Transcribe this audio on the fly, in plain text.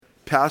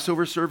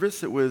Passover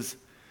service. It was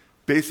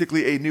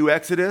basically a new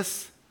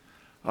Exodus.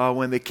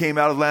 When they came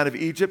out of the land of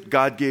Egypt,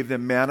 God gave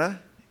them manna.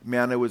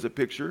 Manna was a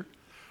picture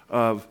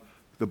of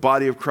the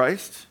body of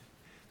Christ.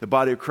 The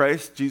body of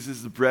Christ, Jesus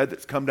is the bread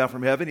that's come down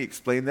from heaven. He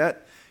explained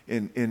that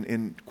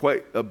in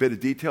quite a bit of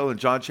detail in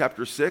John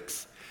chapter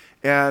 6.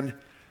 And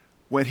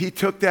when he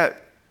took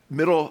that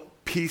middle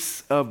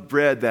piece of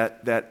bread,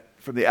 that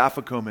from the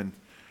afikomen,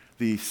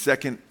 the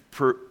second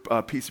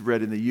piece of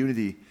bread in the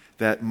unity,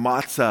 that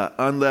matzah,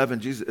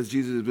 unleavened, as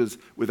Jesus was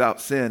without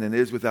sin and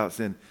is without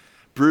sin,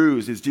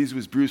 bruised, as Jesus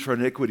was bruised for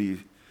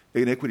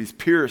iniquities,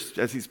 pierced,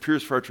 as he's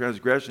pierced for our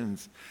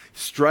transgressions,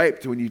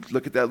 striped, when you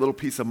look at that little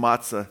piece of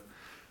matzah.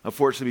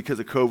 Unfortunately, because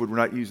of COVID, we're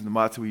not using the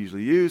matzah we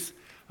usually use,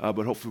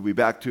 but hopefully we'll be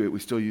back to it. We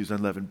still use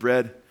unleavened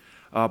bread.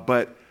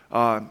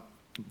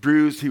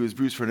 Bruised, he was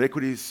bruised for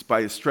iniquities.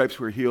 By his stripes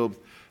we're healed.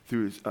 He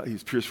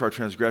was pierced for our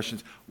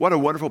transgressions. What a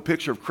wonderful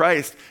picture of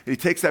Christ. And he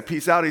takes that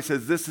piece out and he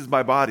says, this is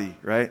my body,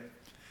 right?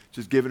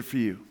 Just given for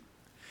you.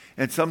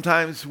 And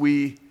sometimes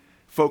we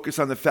focus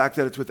on the fact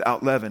that it's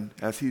without leaven,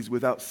 as he's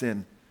without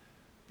sin.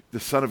 The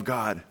Son of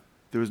God.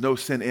 There was no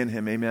sin in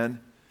him, amen?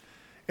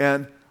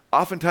 And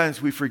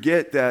oftentimes we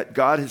forget that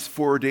God has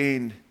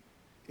foreordained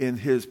in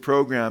his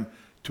program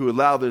to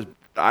allow this,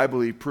 I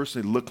believe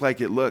personally, look like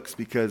it looks,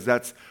 because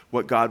that's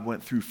what God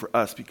went through for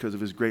us because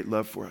of his great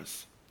love for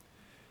us.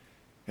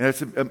 And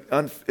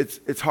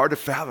it's hard to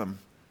fathom,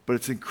 but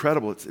it's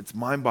incredible. It's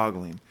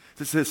mind-boggling.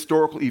 This is a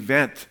historical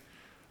event.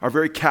 Our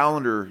very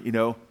calendar,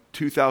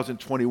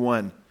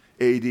 2021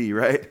 AD,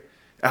 right?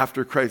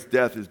 After Christ's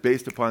death is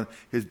based upon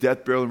his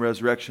death, burial, and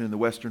resurrection in the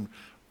Western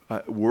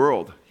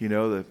world.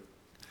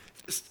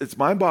 It's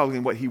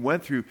mind-boggling what he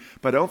went through,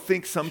 but I don't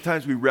think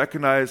sometimes we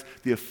recognize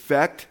the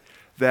effect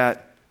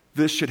that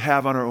this should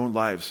have on our own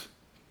lives.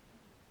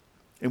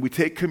 And we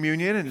take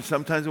communion, and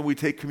sometimes when we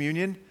take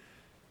communion,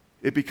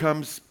 it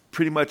becomes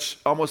pretty much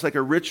almost like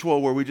a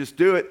ritual where we just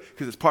do it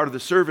because it's part of the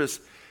service,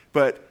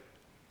 but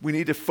we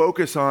need to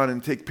focus on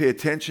and pay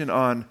attention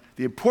on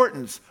the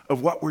importance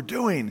of what we're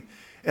doing.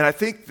 And I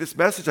think this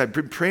message, I've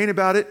been praying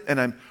about it, and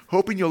I'm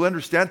hoping you'll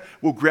understand,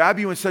 will grab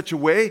you in such a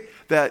way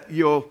that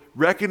you'll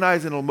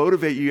recognize and it'll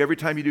motivate you every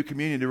time you do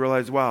communion to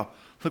realize, wow,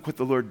 look what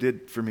the Lord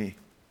did for me.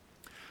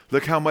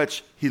 Look how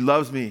much he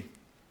loves me.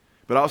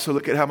 But also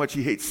look at how much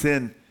he hates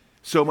sin,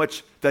 so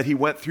much that he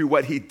went through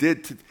what he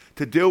did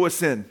to deal with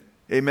sin.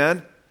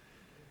 Amen?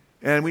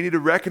 And we need to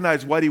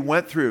recognize what he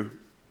went through.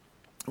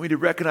 We need to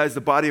recognize the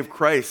body of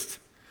Christ,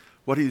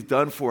 what he's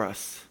done for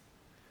us,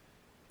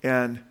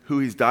 and who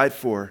he's died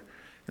for.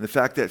 And the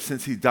fact that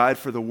since he died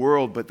for the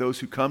world, but those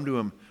who come to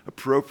him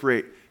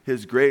appropriate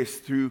his grace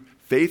through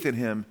faith in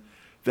him,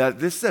 that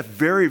this is a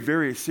very,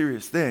 very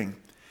serious thing.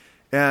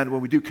 And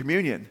when we do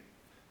communion,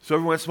 so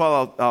every once in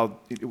a while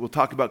we'll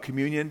talk about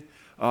communion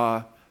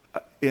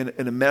in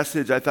a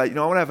message. I thought,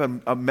 I want to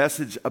have a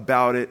message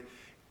about it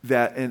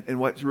that, and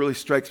what really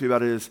strikes me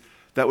about it is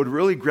that would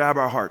really grab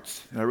our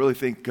hearts. And I really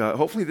think,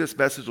 hopefully this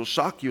message will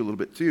shock you a little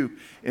bit too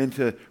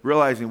into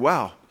realizing,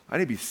 wow, I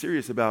need to be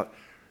serious about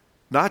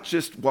not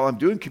just while I'm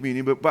doing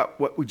communion, but about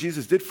what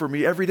Jesus did for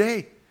me every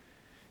day.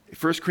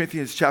 1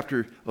 Corinthians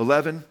chapter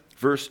 11,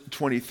 verse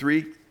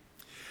 23.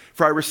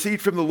 For I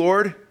received from the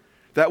Lord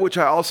that which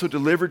I also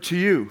delivered to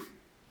you.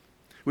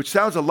 Which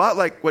sounds a lot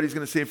like what he's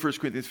going to say in 1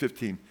 Corinthians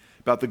 15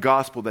 about the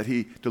gospel that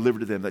he delivered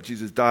to them, that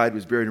Jesus died,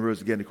 was buried, and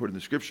rose again according to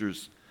the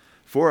scriptures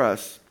for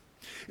us,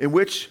 in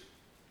which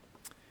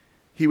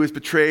he was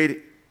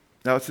betrayed.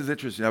 Now this is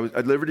interesting.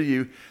 I delivered to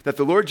you that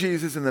the Lord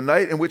Jesus, in the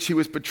night in which he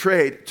was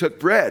betrayed, took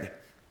bread.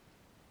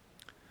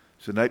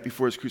 So the night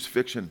before his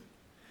crucifixion.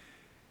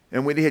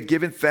 And when he had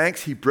given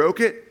thanks, he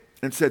broke it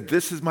and said,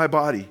 this is my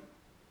body,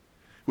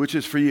 which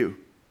is for you.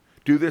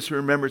 Do this in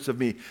remembrance of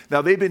me.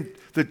 Now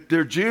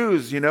they're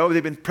Jews,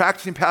 they've been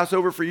practicing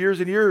Passover for years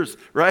and years,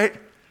 right?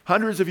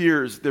 Hundreds of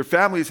years, their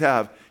families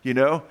have,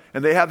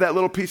 and they have that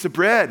little piece of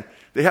bread.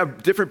 They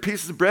have different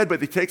pieces of bread,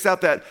 but he takes out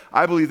that,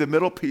 I believe, the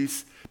middle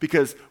piece,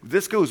 because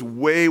this goes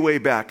way, way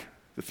back.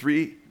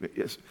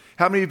 Yes.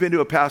 How many of you have been to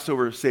a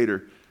Passover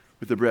Seder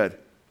with the bread?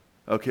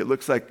 Okay, it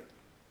looks like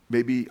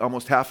maybe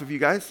almost half of you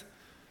guys.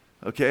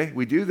 Okay,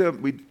 we do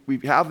them. We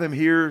have them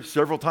here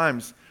several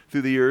times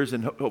through the years,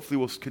 and hopefully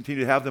we'll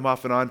continue to have them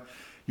off and on.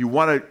 You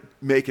want to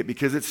make it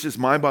because it's just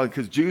mind-boggling,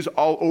 because Jews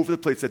all over the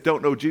place that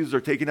don't know Jesus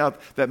are taking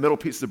out that middle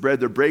piece of bread,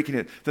 they're breaking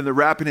it, then they're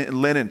wrapping it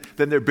in linen,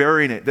 then they're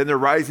burying it, then they're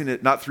rising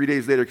it, not 3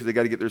 days later because they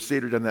got to get their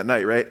Seder done that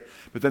night, right?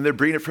 But then they're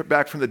bringing it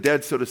back from the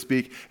dead, so to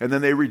speak, and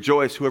then they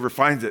rejoice, whoever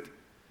finds it.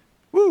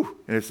 Woo!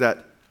 And it's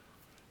that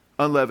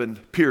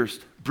unleavened,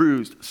 pierced,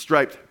 bruised,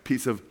 striped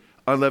piece of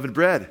unleavened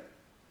bread.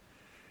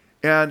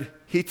 And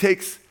he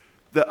takes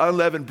the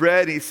unleavened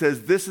bread and he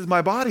says, this is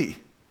my body.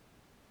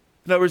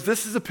 In other words,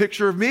 this is a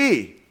picture of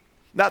me.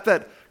 Not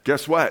that,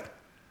 guess what?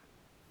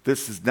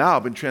 This has now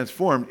been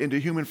transformed into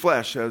human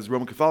flesh, as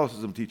Roman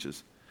Catholicism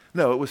teaches.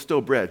 No, it was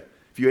still bread.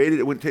 If you ate it,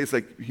 it wouldn't taste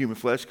like human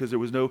flesh because there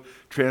was no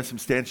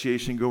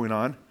transubstantiation going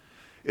on.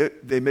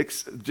 They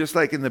mix, just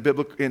like in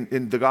the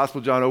in the Gospel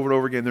of John over and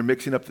over again, they're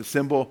mixing up the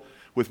symbol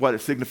with what it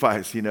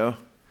signifies,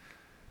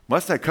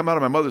 Must I come out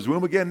of my mother's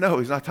womb again? No,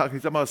 he's talking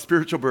about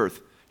spiritual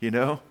birth,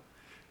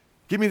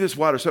 Give me this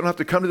water so I don't have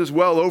to come to this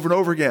well over and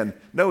over again.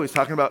 No, he's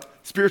talking about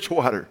spiritual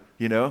water,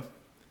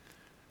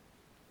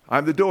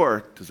 I'm the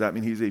door. Does that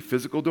mean he's a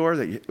physical door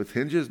with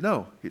hinges?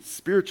 No, it's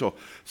spiritual.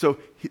 So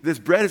this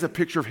bread is a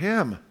picture of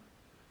him.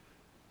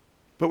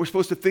 But we're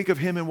supposed to think of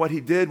him and what he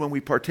did when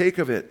we partake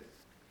of it.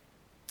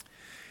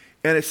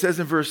 And it says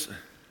in verse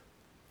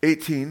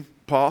 18,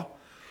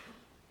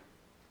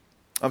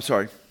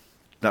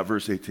 not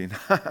verse 18,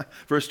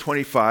 verse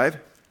 25.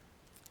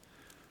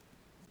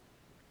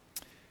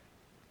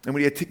 And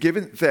when he had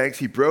given thanks,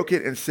 he broke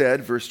it and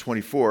said, verse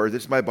 24,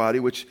 this is my body,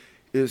 which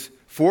is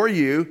for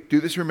you. Do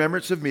this in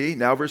remembrance of me.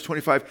 Now, verse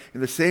 25, in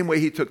the same way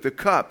he took the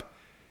cup,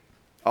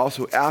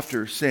 also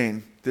after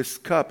saying, this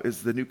cup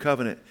is the new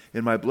covenant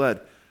in my blood.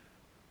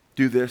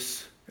 Do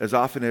this as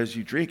often as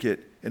you drink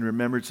it in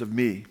remembrance of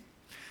me.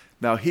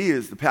 Now, he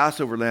is the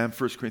Passover lamb,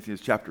 1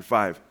 Corinthians chapter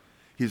 5.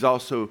 He's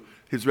also,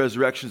 his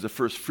resurrection is the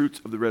first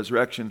fruits of the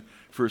resurrection,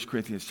 1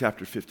 Corinthians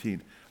chapter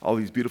 15. All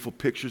these beautiful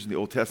pictures in the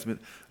Old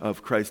Testament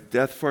of Christ's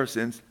death for our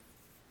sins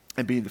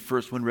and being the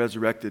first one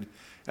resurrected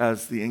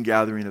as the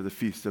ingathering of the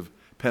feast of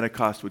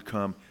Pentecost would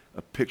come,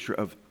 a picture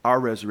of our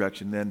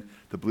resurrection. Then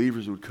the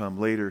believers would come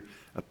later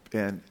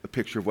and a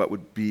picture of what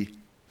would be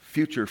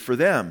future for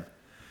them.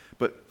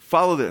 But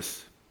follow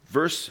this,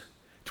 verse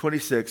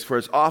 26, for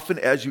as often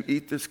as you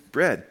eat this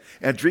bread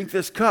and drink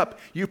this cup,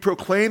 you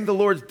proclaim the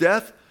Lord's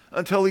death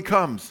until he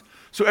comes.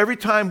 So every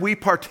time we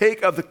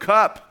partake of the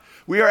cup,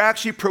 we are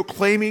actually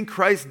proclaiming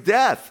Christ's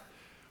death.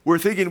 We're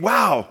thinking,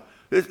 wow,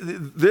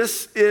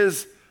 this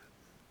is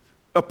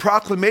a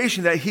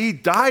proclamation that he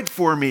died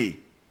for me.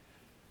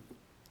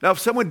 Now, if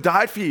someone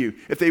died for you,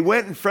 if they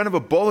went in front of a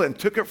bullet and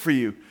took it for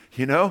you,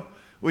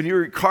 when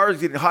your car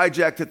is getting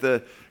hijacked at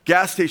the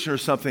gas station or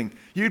something,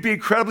 you'd be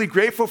incredibly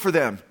grateful for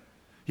them.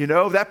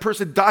 That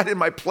person died in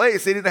my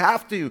place. They didn't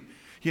have to,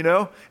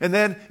 And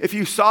then if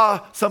you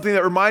saw something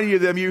that reminded you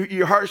of them,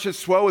 your heart should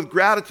swell with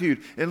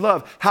gratitude and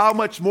love. How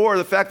much more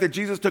the fact that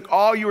Jesus took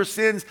all your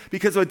sins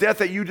because of a death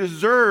that you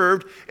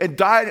deserved and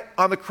died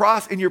on the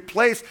cross in your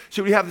place,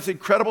 should we have this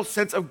incredible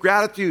sense of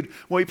gratitude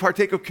when we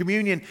partake of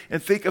communion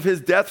and think of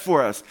his death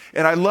for us.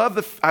 And I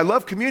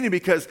love communion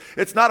because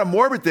it's not a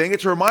morbid thing.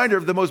 It's a reminder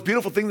of the most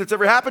beautiful thing that's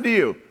ever happened to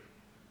you.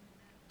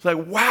 It's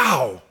like,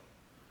 wow,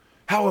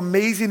 how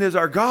amazing is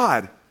our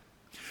God.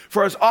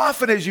 For as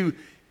often as you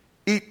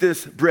eat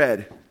this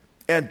bread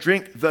and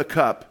drink the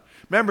cup.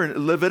 Remember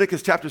in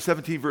Leviticus chapter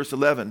 17, verse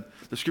 11,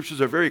 the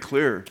scriptures are very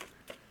clear.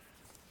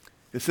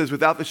 It says,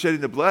 without the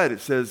shedding of blood,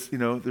 it says,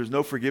 there's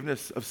no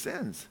forgiveness of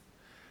sins.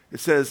 It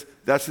says,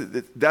 that's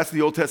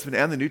the Old Testament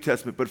and the New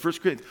Testament,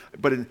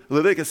 but in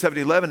Leviticus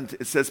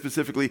 17:11, it says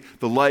specifically,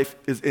 the life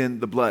is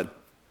in the blood.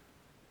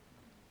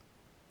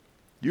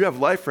 You have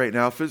life right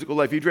now, physical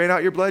life. You drain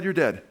out your blood, you're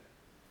dead.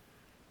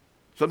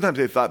 Sometimes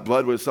they thought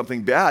blood was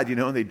something bad,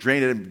 and they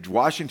drained it. In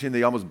Washington,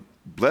 they almost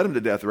bled him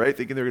to death, right?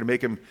 Thinking they were going to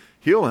make him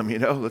heal him,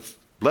 That's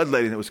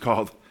bloodletting, it was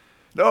called.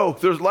 No,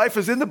 there's life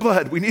is in the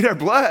blood. We need our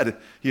blood,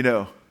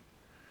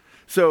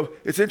 So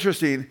it's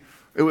interesting.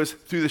 It was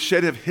through the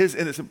shedding of his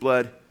innocent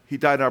blood, he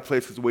died in our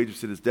place because the wages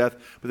of sin is death.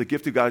 But the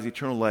gift of God is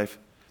eternal life.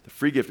 The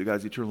free gift of God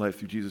is eternal life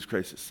through Jesus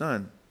Christ, his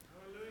Son.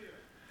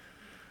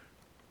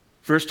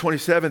 Verse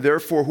 27,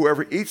 therefore,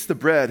 whoever eats the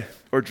bread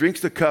or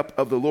drinks the cup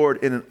of the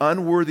Lord in an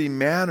unworthy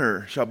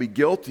manner shall be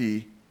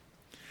guilty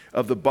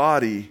of the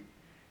body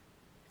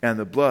and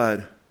the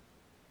blood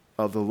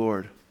of the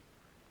Lord.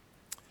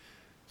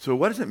 So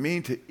what does it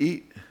mean to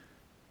eat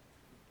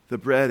the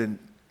bread and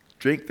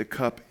drink the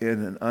cup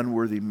in an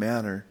unworthy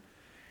manner?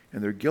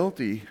 And they're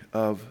guilty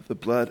of the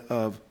blood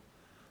of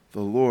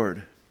the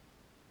Lord.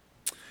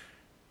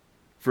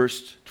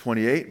 Verse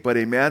 28, but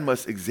a man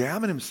must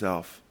examine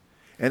himself,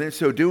 and in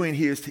so doing,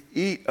 he is to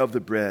eat of the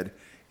bread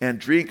and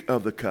drink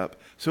of the cup.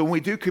 So when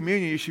we do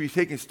communion, you should be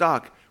taking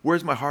stock.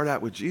 Where's my heart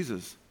at with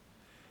Jesus?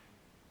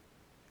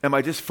 Am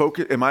I just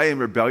focused? Am I in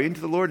rebellion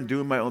to the Lord and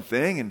doing my own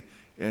thing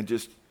and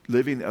just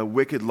living a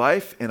wicked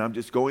life? And I'm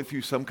just going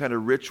through some kind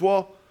of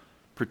ritual,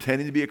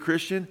 pretending to be a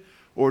Christian?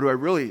 Or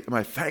am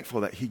I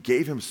thankful that he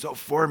gave himself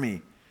for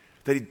me,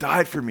 that he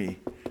died for me,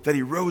 that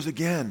he rose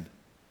again?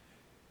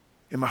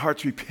 And my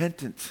heart's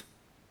repentant.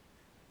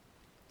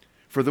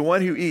 For the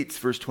one who eats,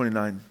 verse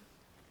 29,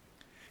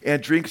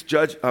 and drinks he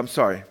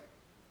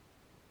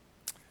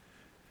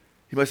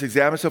must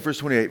examine himself, verse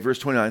 28, verse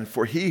 29.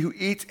 For he who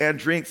eats and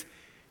drinks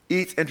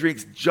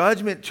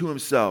judgment to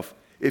himself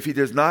if he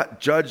does not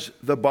judge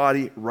the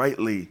body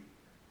rightly.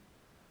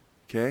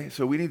 Okay,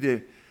 so we need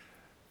to,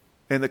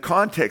 and the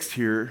context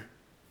here,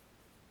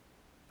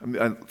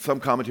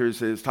 some commentators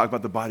say it's talking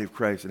about the body of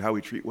Christ and how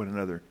we treat one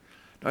another.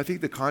 Now, I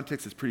think the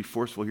context is pretty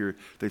forceful here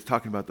that he's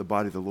talking about the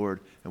body of the Lord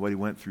and what he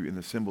went through in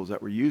the symbols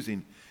that we're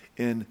using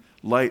in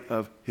light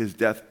of his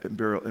death and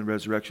burial and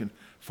resurrection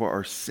for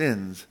our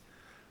sins.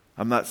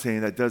 I'm not saying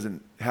that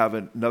doesn't have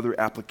another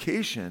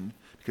application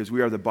because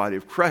we are the body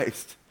of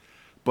Christ,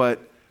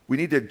 but we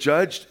need to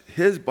judge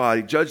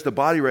the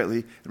body rightly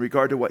in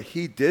regard to what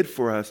he did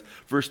for us.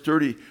 Verse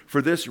 30,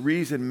 for this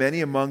reason many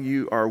among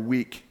you are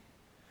weak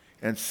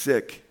and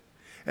sick,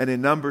 and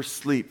in numbers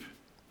sleep.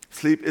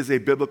 Sleep is a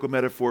biblical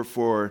metaphor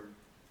for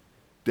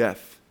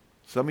death.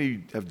 Some of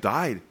you have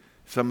died.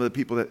 Some of the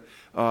people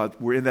that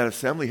were in that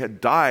assembly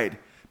had died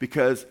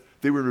because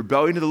they were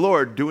rebelling to the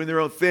Lord, doing their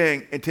own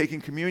thing, and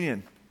taking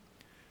communion.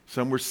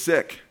 Some were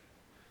sick.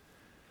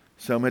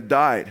 Some had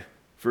died.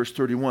 Verse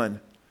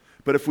 31.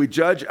 But if we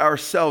judge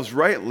ourselves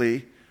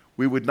rightly,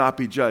 we would not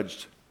be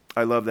judged.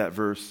 I love that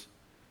verse.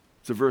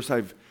 It's a verse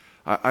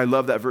I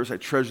love that verse. I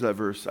treasure that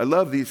verse. I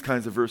love these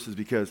kinds of verses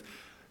because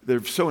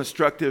they're so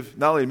instructive,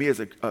 not only to me as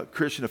a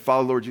Christian to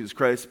follow Lord Jesus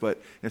Christ,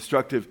 but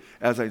instructive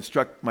as I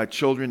instruct my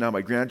children, now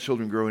my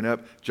grandchildren growing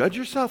up. Judge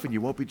yourself and you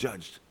won't be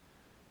judged.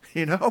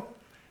 You know?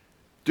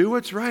 Do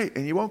what's right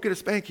and you won't get a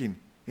spanking.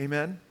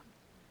 Amen?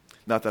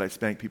 Not that I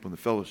spank people in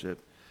the fellowship,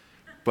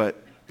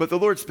 but the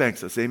Lord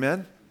spanks us.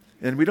 Amen?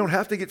 And we don't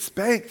have to get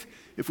spanked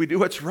if we do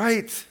what's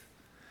right.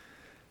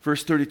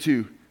 Verse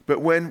 32,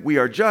 but when we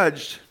are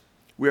judged,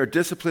 we are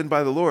disciplined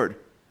by the Lord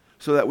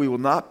so that we will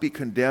not be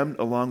condemned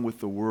along with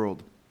the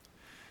world.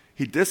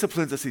 He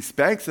disciplines us, he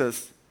spanks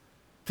us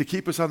to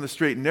keep us on the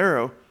straight and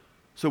narrow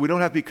so we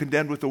don't have to be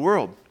condemned with the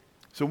world.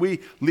 So we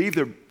leave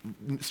the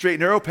straight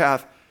and narrow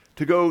path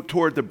to go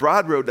toward the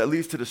broad road that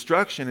leads to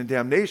destruction and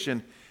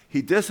damnation.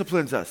 He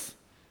disciplines us.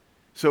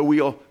 So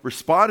we'll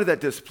respond to that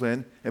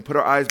discipline and put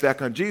our eyes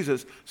back on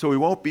Jesus so we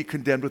won't be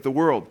condemned with the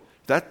world.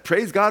 That,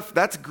 praise God,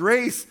 that's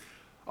grace.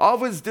 All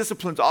of his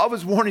disciplines, all of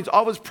his warnings,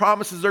 all of his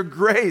promises are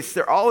grace.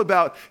 They're all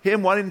about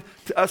him wanting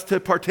us to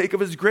partake of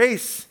his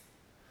grace.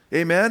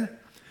 Amen?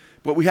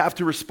 But we have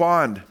to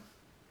respond.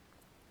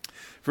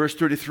 Verse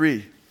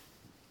 33.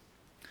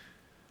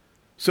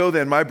 So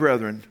then, my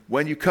brethren,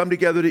 when you come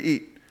together to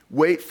eat,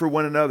 wait for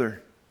one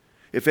another.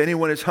 If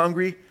anyone is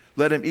hungry,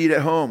 let him eat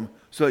at home,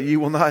 so that you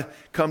will not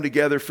come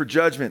together for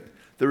judgment.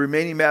 The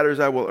remaining matters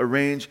I will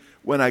arrange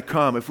when I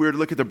come. If we were to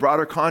look at the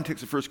broader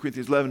context of 1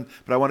 Corinthians 11,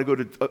 but I want to go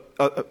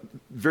to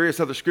various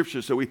other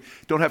scriptures, so we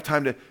don't have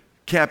time to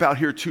camp out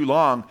here too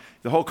long.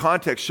 The whole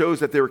context shows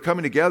that they were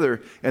coming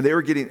together, and they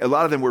were a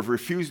lot of them were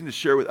refusing to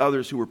share with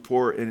others who were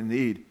poor and in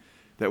need,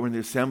 that were in the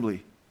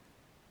assembly.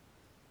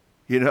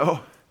 You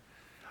know?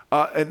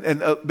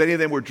 And many of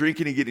them were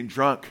drinking and getting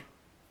drunk.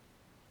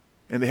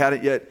 And they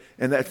hadn't yet,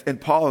 and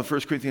Paul in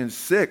 1 Corinthians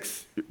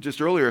 6, just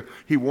earlier,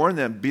 he warned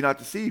them, be not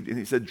deceived. And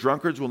he said,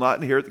 drunkards will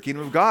not inherit the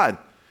kingdom of God.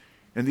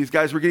 And these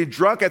guys were getting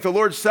drunk at the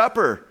Lord's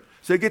Supper.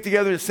 So they'd get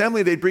together in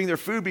assembly, they'd bring their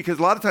food, because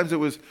a lot of times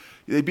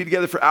they'd be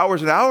together for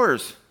hours and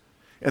hours.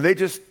 And they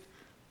just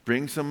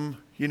bring some,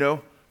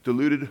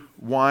 diluted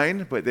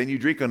wine, but then you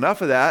drink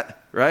enough of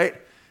that, right?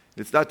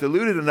 It's not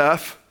diluted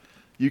enough,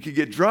 you could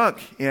get drunk.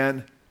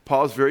 And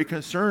Paul's very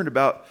concerned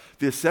about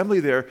the assembly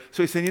there.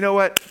 So he's saying, you know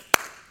what?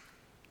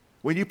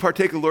 When you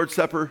partake of the Lord's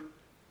Supper,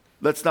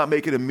 let's not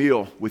make it a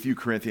meal with you,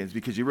 Corinthians,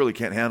 because you really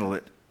can't handle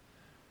it.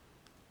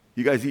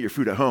 You guys eat your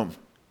food at home.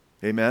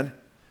 Amen?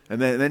 And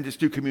then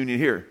just do communion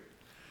here.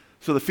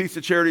 So the Feast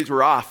of Charities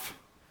were off.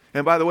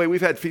 And by the way,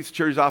 we've had Feast of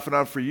Charities off and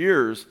on for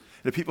years.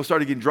 And if people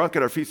started getting drunk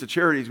at our Feast of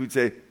Charities, we'd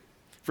say,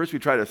 first we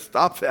try to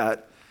stop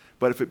that.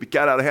 But if it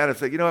got out of hand,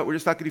 it's like, you know what, we're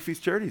just not going to do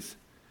Feast of Charities.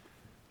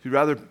 We'd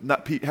rather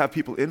not have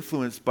people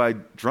influenced by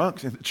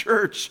drunks in the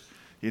church,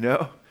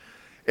 And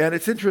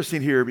it's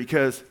interesting here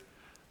because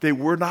they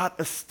were not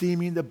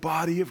esteeming the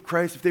body of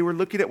Christ. If they were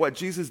looking at what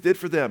Jesus did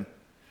for them,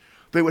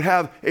 they would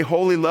have a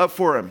holy love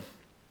for him.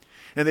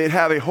 And they'd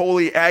have a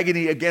holy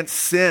agony against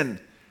sin.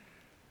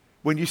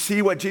 When you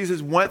see what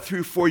Jesus went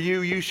through for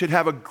you, you should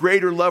have a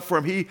greater love for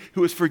him. He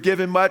who is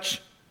forgiven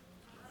much,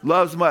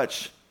 loves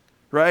much,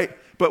 right?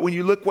 But when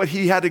you look what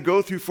he had to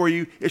go through for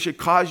you, it should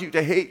cause you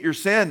to hate your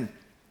sin.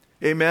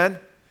 Amen?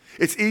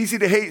 It's easy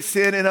to hate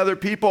sin in other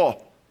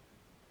people.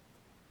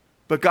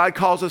 But God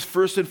calls us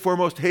first and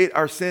foremost to hate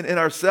our sin in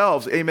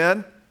ourselves.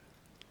 Amen?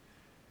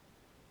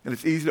 And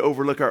it's easy to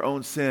overlook our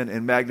own sin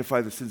and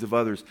magnify the sins of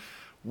others.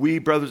 We,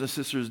 brothers and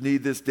sisters,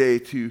 need this day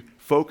to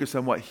focus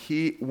on what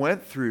he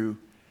went through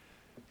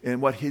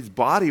and what his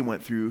body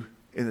went through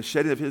in the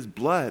shedding of his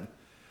blood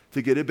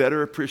to get a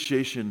better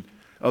appreciation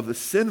of the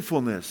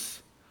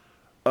sinfulness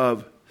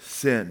of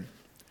sin.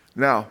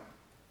 Now,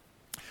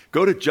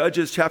 go to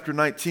Judges chapter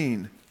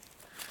 19.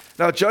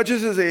 Now,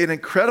 Judges is an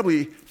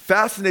incredibly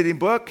fascinating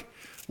book.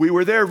 We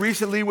were there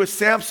recently with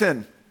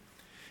Samson,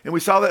 and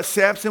we saw that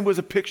Samson was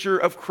a picture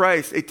of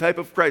Christ, a type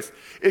of Christ.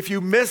 If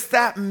you missed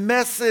that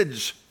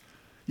message,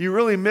 you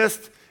really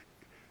missed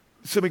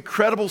some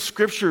incredible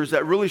scriptures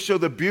that really show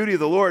the beauty of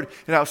the Lord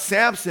and how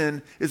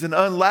Samson is an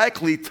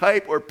unlikely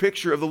type or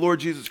picture of the Lord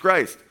Jesus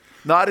Christ.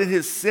 Not in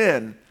his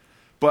sin,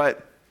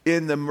 but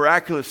in the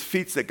miraculous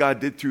feats that God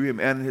did through him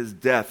and in his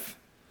death.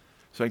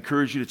 So I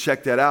encourage you to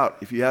check that out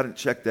if you hadn't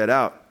checked that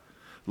out.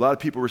 A lot of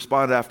people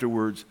responded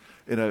afterwards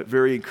in a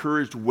very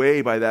encouraged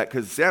way by that,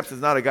 because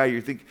Samson's not a guy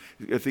you think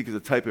is a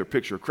type or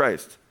picture of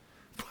Christ.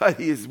 But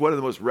he is one of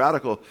the most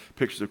radical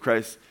pictures of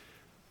Christ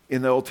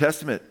in the Old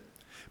Testament.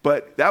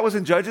 But that was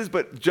in Judges,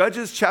 but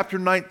Judges chapter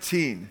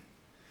 19.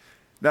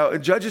 Now,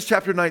 in Judges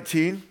chapter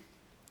 19,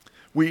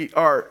 we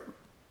are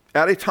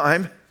at a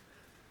time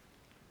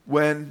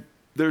when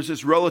there's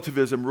this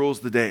relativism rules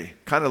the day,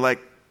 kind of like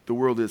the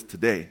world is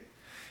today.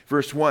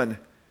 Verse 1,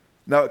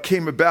 now it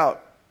came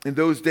about in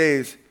those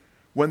days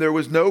when there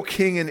was no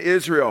king in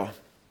Israel,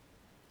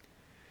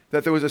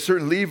 that there was a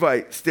certain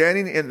Levite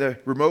standing in the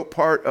remote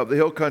part of the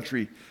hill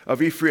country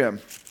of Ephraim,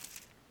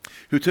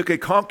 who took a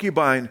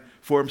concubine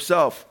for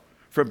himself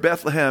from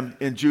Bethlehem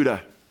in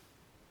Judah.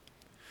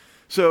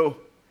 So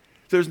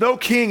there's no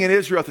king in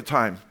Israel at the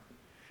time.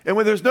 And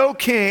when there's no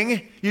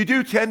king, you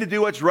do tend to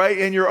do what's right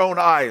in your own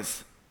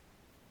eyes.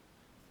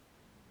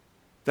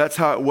 That's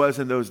how it was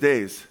in those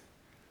days.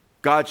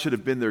 God should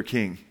have been their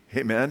king.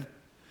 Amen.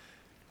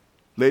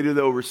 Later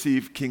they'll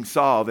receive King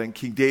Saul, then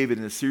King David,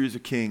 and a series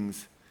of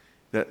kings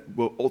that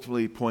will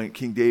ultimately point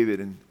King David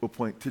and will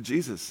point to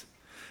Jesus.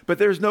 But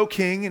there's no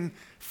king, and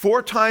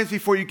 4 times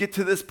before you get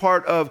to this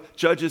part of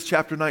Judges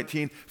chapter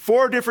 19,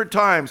 4 different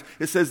times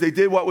it says they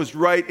did what was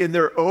right in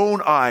their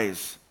own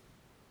eyes.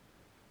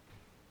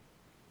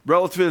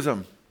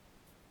 Relativism,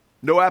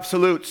 no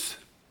absolutes.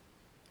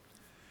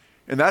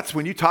 And that's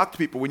when you talk to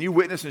people, when you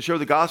witness and share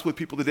the gospel with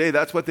people today,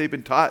 that's what they've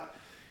been taught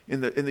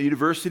in the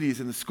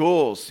universities, in the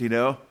schools, you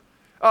know.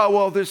 Oh,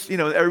 well, there's, you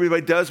know,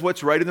 everybody does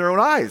what's right in their own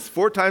eyes.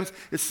 4 times,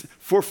 it's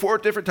 4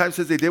 different times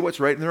says they did what's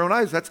right in their own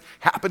eyes. That's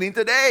happening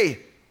today.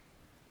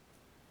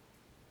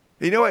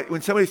 And you know what?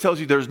 When somebody tells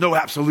you there's no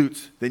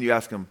absolutes, then you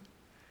ask them,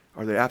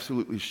 are they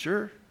absolutely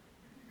sure?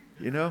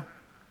 You know?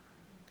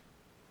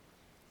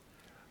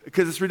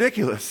 Because it's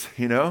ridiculous,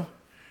 you know?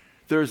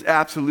 There's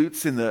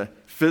absolutes in the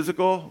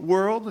physical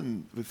world,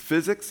 and with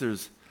physics,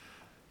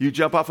 you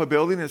jump off a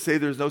building and say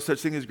there's no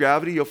such thing as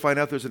gravity, you'll find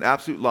out there's an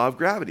absolute law of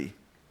gravity.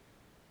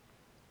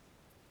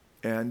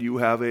 And you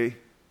have a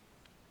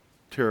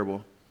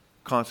terrible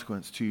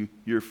consequence to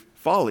your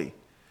folly.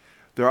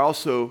 There are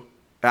also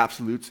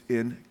absolutes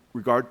in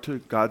regard to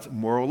God's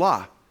moral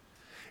law.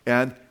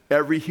 And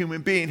every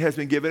human being has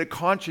been given a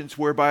conscience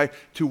whereby,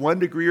 to one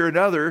degree or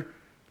another,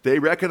 they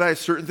recognize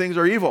certain things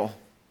are evil.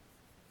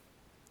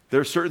 There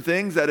are certain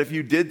things that if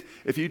you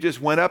just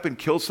went up and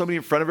killed somebody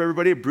in front of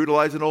everybody,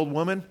 brutalized an old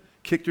woman,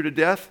 kicked her to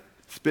death,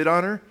 spit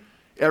on her,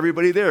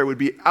 everybody there would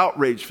be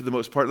outraged for the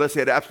most part, unless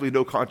they had absolutely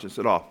no conscience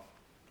at all.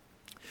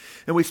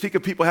 And we speak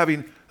of people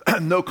having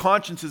no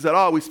consciences at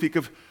all. We speak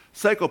of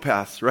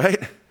psychopaths, right?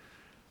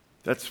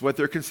 That's what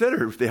they're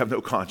considered if they have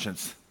no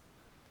conscience.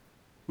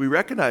 We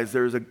recognize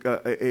there's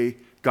a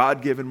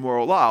God-given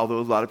moral law, although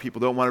a lot of people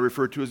don't want to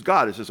refer to it as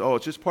God. It's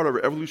just part of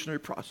our evolutionary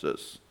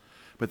process.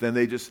 But then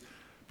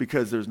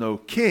because there's no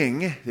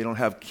king, they don't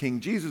have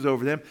King Jesus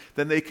over them,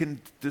 then they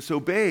can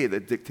disobey the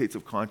dictates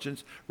of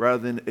conscience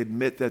rather than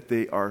admit that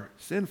they are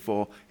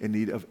sinful in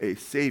need of a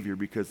Savior,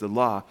 because the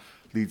law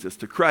leads us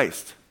to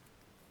Christ.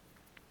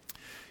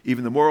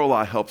 Even the moral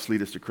law helps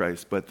lead us to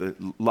Christ, but the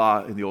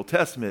law in the Old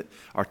Testament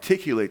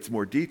articulates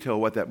more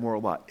detail what that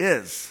moral law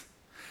is.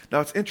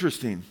 Now, it's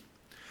interesting.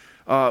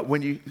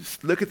 When you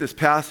look at this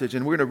passage,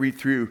 and we're going to read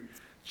through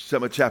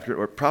some of chapter,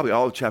 or probably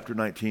all of chapter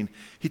 19,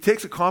 he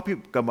takes a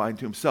concubine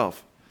to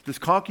himself. This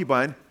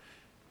concubine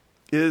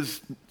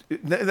is,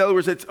 in other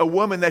words, it's a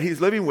woman that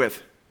he's living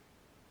with.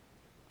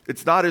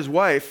 It's not his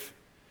wife.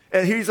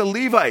 And he's a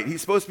Levite.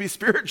 He's supposed to be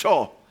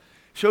spiritual.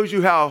 Shows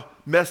you how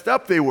messed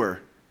up they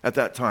were at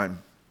that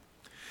time.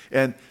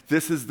 And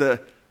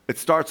it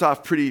starts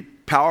off pretty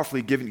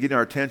powerfully, getting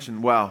our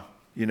attention. Wow,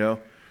 you know,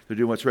 they're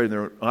doing what's right in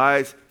their own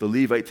eyes. The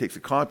Levite takes a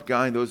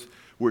concubine. Those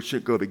words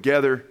should go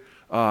together.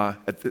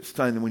 At this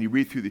time, when you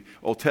read through the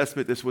Old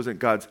Testament, this wasn't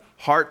God's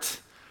heart.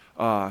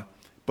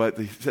 But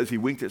he says he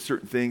winked at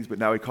certain things, but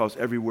now he calls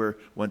everywhere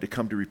one to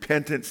come to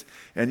repentance.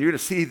 And you're going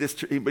to see this,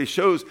 but he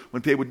shows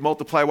when they would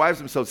multiply wives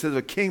themselves. It says if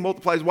a king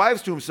multiplies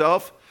wives to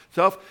himself,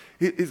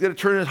 he's going to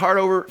turn his heart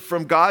over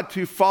from God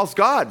to false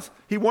gods.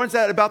 He warns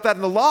about that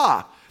in the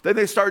law. Then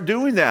they start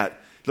doing that.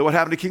 Look what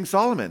happened to King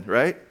Solomon,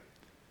 right?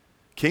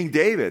 King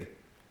David.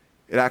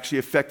 It actually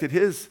affected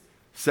his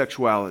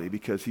sexuality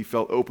because he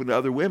felt open to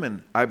other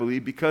women, I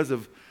believe, because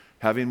of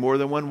having more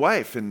than one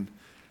wife. In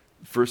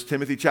 1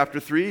 Timothy chapter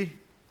 3,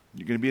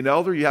 you're going to be an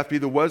elder, you have to be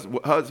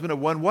the husband of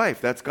one wife.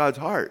 That's God's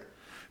heart.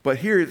 But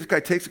here, this guy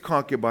takes a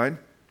concubine.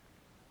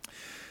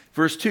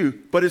 Verse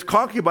 2, but his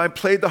concubine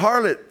played the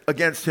harlot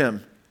against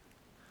him.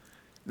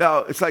 Now,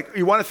 it's like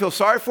you want to feel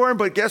sorry for him,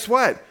 but guess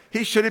what?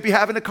 He shouldn't be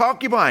having a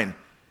concubine.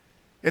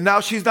 And now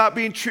she's not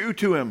being true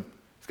to him.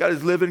 He's got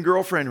his live-in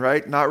girlfriend,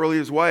 right? Not really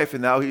his wife,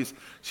 and now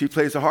she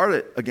plays the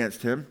harlot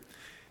against him.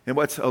 And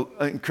what's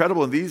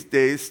incredible in these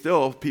days,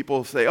 still,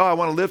 people say, oh, I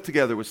want to live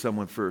together with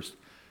someone first.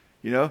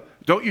 You know,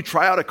 don't you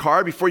try out a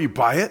car before you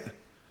buy it?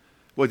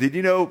 Well, did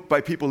you know by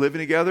people living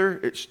together,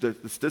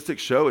 the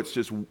statistics show it's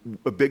just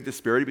a big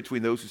disparity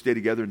between those who stay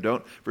together and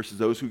don't versus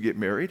those who get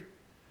married?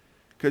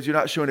 Because you're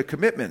not showing a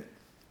commitment.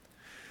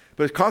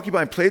 But his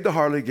concubine played the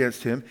harlot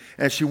against him,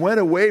 and she went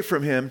away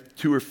from him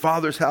to her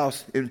father's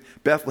house in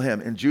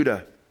Bethlehem in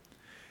Judah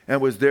and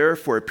was there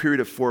for a period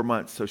of 4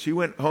 months. So she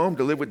went home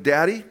to live with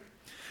daddy.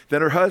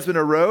 Then her husband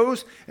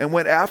arose and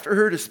went after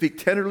her to speak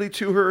tenderly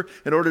to her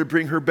in order to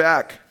bring her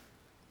back,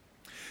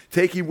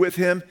 taking with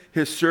him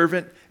his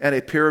servant and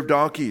a pair of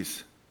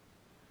donkeys.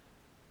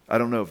 I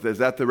don't know. Is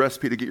that the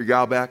recipe to get your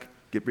gal back?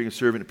 Bring a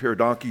servant, a pair of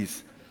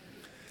donkeys.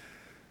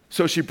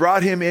 So she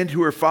brought him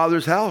into her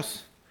father's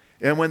house.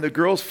 And when the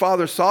girl's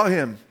father saw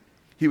him,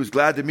 he was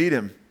glad to meet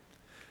him.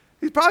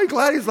 He's probably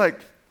glad. He's like,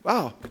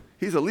 wow,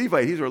 he's a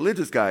Levite. He's a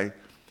religious guy.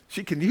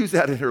 She can use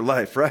that in her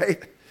life,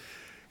 right?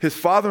 His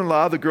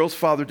father-in-law, the girl's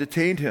father,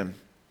 detained him,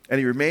 and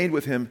he remained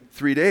with him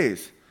 3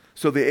 days.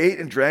 So they ate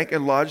and drank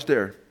and lodged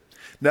there.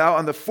 Now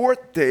on the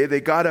 4th day, they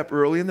got up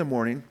early in the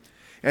morning,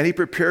 and he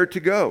prepared to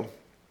go.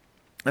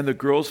 And the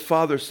girl's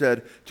father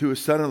said to his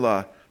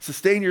son-in-law,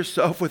 sustain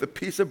yourself with a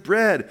piece of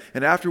bread,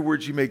 and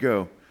afterwards you may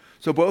go.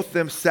 So both of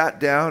them sat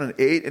down and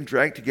ate and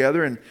drank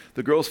together, and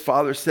the girl's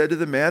father said to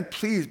the man,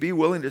 please be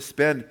willing to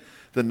spend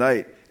the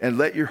night, and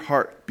let your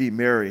heart be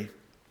merry.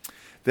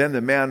 Then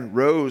the man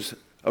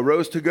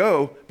arose to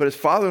go, but his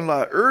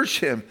father-in-law urged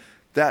him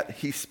that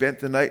he spent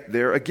the night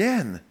there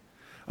again.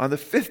 On the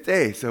 5th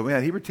day, so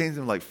man, he retains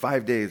him like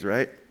 5 days,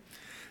 right?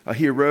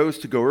 He arose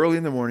to go early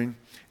in the morning,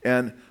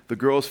 and the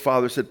girl's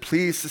father said,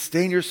 please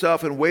sustain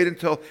yourself and wait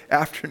until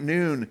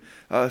afternoon.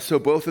 So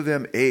both of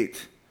them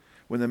ate.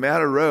 When the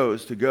man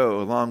arose to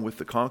go along with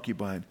the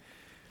concubine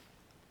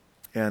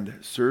and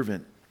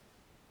servant,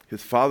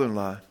 his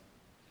father-in-law,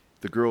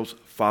 the girl's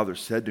father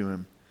said to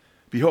him,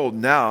 behold,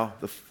 now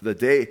the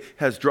day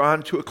has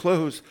drawn to a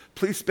close.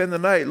 Please spend the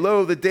night.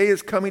 Lo, the day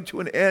is coming to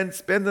an end.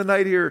 Spend the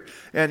night here,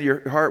 and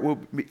your heart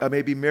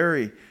may be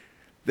merry.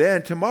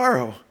 Then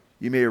tomorrow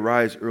you may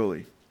arise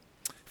early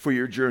for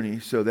your journey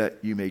so that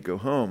you may go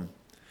home.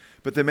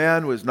 But the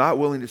man was not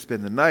willing to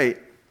spend the night,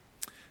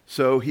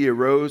 so he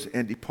arose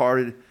and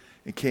departed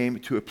and came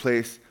to a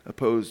place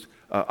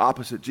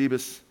opposite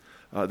Jebus,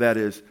 that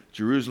is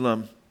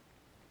Jerusalem,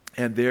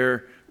 and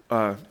there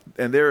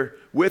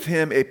with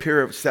him a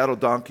pair of saddled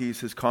donkeys.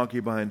 His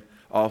concubine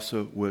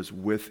also was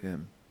with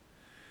him.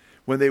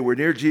 When they were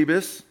near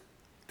Jebus,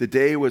 the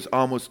day was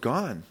almost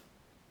gone,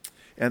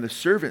 and the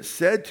servant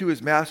said to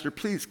his master,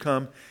 please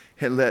come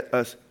and let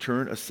us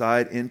turn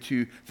aside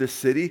into the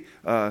city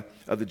of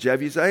the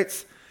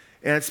Jebusites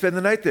and spend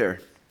the night there.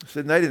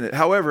 Spend the night in it.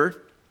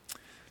 However,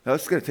 now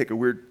this is going to take a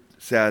weird,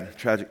 sad,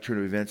 tragic turn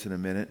of events in a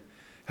minute.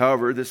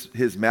 However,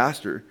 his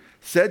master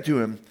said to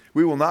him,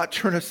 we will not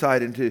turn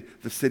aside into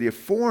the city of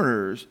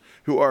foreigners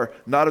who are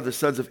not of the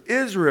sons of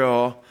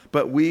Israel,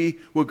 but we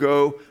will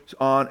go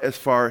on as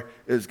far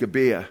as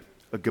Gibeah.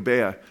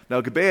 Now,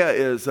 Gibeah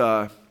is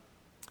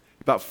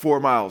about 4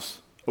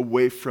 miles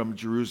away from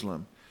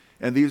Jerusalem.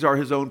 And these are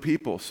his own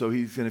people. So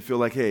he's going to feel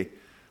like, hey,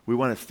 we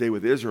want to stay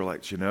with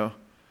Israelites,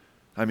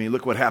 I mean,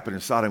 look what happened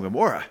in Sodom and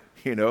Gomorrah.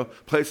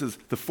 Places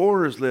the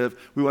foreigners live,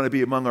 we want to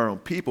be among our own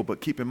people. But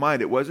keep in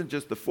mind, it wasn't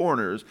just the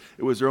foreigners.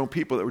 It was their own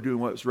people that were doing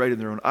what was right in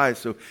their own eyes.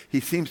 So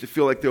he seems to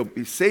feel like they'll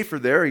be safer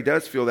there. He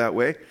does feel that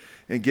way.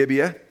 In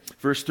Gibeah,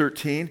 verse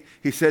 13,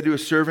 he said to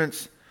his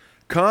servants,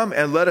 come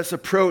and let us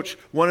approach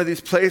one of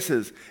these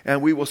places,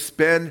 and we will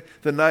spend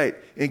the night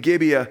in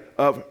Gibeah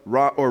of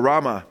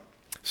Ramah.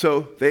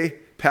 So they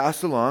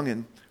passed along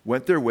and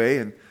went their way,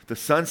 and the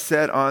sun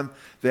set on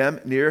them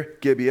near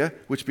Gibeah,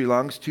 which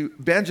belongs to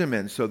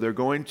Benjamin. So they're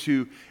going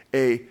to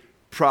a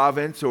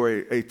province or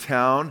a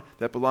town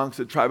that belongs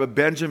to the tribe of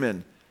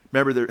Benjamin.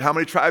 Remember, how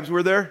many tribes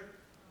were there?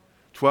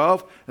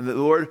 12. And the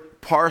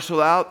Lord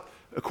parceled out,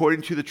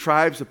 according to the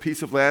tribes, a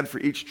piece of land for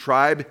each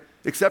tribe,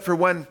 except for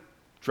one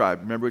tribe.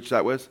 Remember which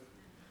that was?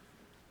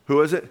 Who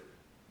was it?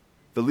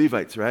 The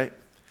Levites, right?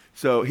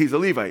 So he's a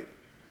Levite.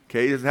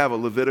 Okay, he doesn't have a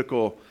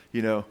Levitical,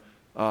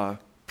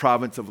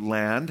 province of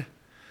land.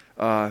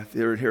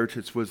 Their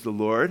inheritance was the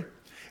Lord.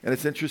 And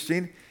it's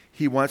interesting.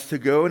 He wants to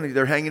go, and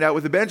they're hanging out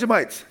with the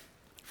Benjamites.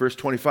 Verse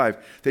 25.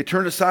 They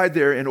turned aside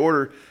there in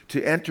order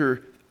to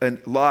enter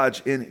and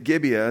lodge in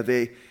Gibeah.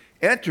 They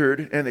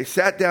entered, and they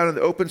sat down in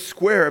the open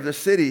square of the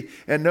city,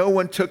 and no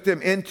one took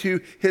them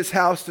into his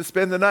house to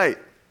spend the night.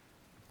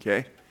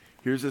 Okay?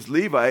 Here's this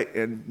Levite,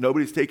 and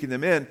nobody's taking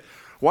them in.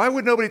 Why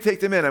would nobody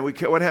take them in? On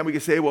one hand, we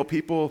could say, well,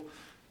 people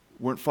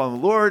weren't following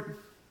the Lord.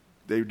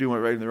 They were doing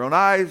it right in their own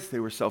eyes. They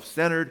were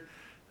self-centered.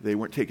 They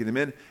weren't taking them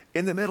in.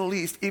 In the Middle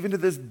East, even to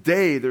this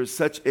day, there's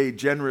such a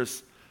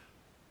generous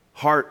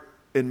heart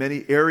in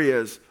many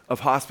areas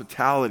of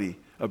hospitality,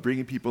 of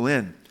bringing people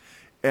in.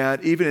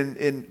 And even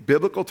in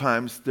biblical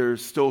times,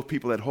 there's still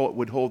people that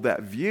would hold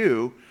that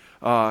view,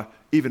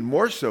 even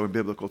more so in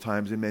biblical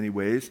times in many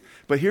ways.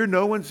 But here,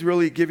 no one's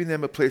really giving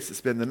them a place to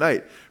spend the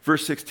night.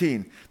 Verse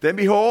 16, then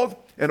behold,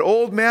 an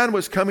old man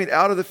was coming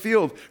out of the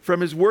field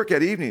from his work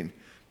at evening.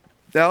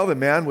 Now the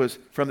man was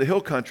from the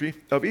hill country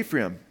of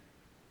Ephraim,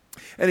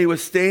 and he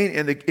was staying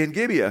in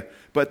Gibeah.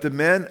 But the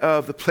men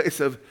of the place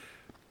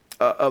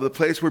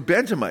were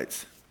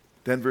Benjamites.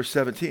 Then verse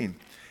 17.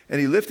 And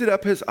he lifted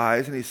up his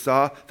eyes, and he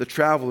saw the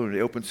traveler in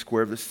the open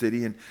square of the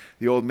city. And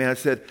the old man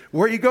said,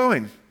 where are you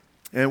going?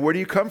 And where do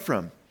you come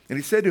from? And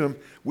he said to him,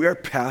 we are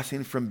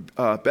passing from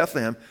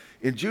Bethlehem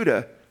in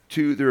Judah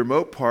to the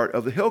remote part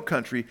of the hill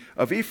country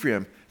of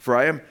Ephraim. For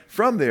I am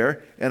from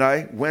there, and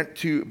I went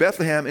to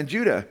Bethlehem in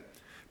Judah.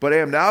 But I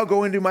am now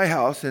going to my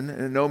house,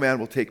 and no man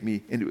will take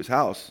me into his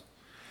house.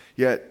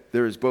 Yet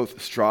there is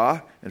both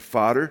straw and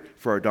fodder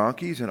for our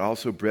donkeys, and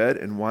also bread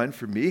and wine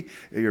for me,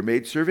 your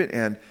maidservant,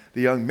 and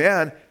the young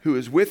man who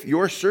is with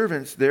your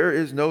servants. There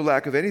is no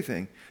lack of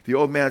anything." The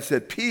old man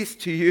said, "Peace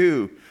to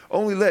you.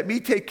 Only let me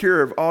take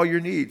care of all your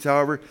needs.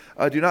 However,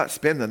 do not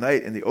spend the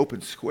night in the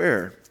open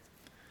square."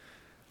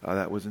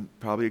 That wasn't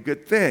probably a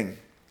good thing.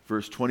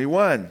 Verse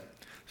 21.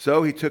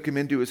 So he took him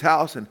into his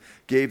house and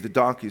gave the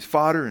donkeys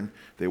fodder, and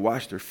they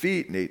washed their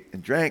feet and ate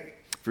and drank.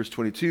 Verse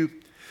 22.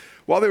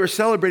 While they were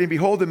celebrating,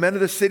 behold, the men of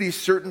the city,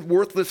 certain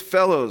worthless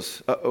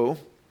fellows,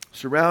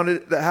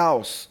 surrounded the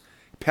house,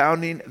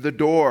 pounding the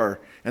door.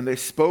 And they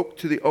spoke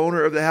to the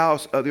owner of the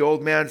house, of the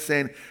old man,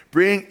 saying,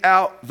 "Bring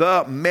out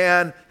the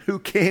man who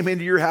came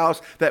into your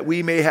house, that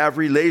we may have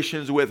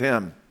relations with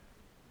him."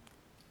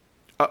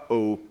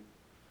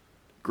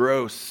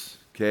 Gross.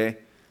 Okay.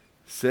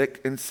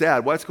 Sick and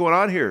sad. What's going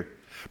on here?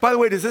 By the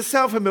way, does this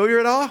sound familiar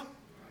at all?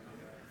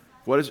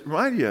 What does it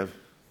remind you of?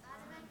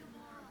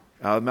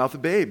 Out of the mouth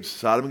of babes,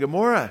 Sodom and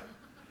Gomorrah.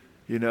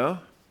 You know?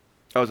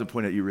 I wasn't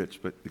pointing at you, Rich,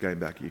 but the guy in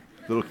back of you.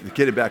 The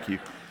kid in back of you.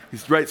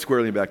 He's right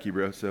squarely in back of you,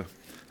 bro. So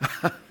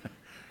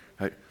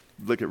I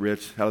look at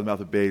Rich, out of the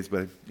mouth of babes,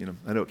 but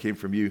I know it came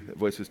from you. That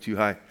voice was too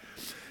high.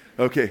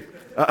 Okay.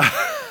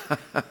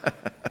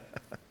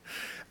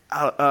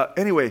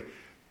 Anyway,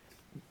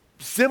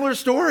 similar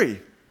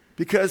story,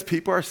 because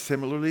people are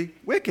similarly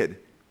wicked.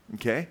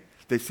 Okay?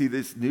 They see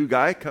this new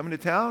guy coming to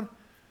town,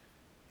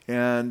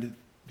 and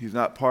he's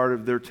not part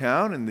of their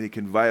town, and they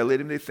can violate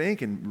him, they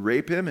think, and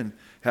rape him and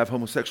have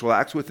homosexual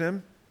acts with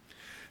him.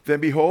 Then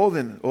behold,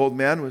 an old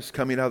man was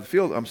coming out of the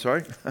field. I'm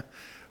sorry.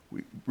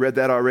 We read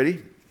that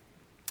already.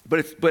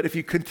 But if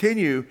you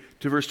continue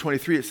to verse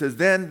 23, it says,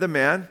 "Then the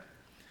man,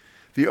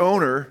 the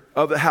owner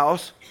of the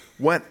house,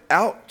 went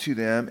out to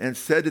them and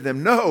said to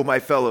them, 'No, my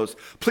fellows,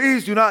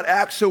 please do not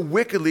act so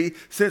wickedly,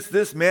 since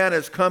this man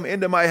has come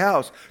into my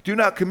house. Do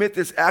not commit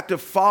this act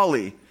of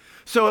folly.'"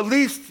 So at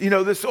least,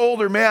 this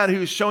older man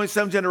who's showing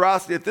some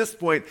generosity at this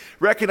point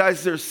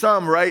recognizes there's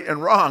some right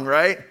and wrong,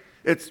 right?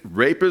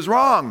 Rape is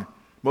wrong.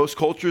 Most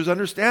cultures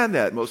understand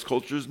that. Most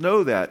cultures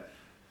know that.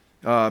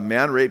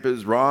 Man rape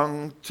is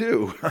wrong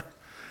too.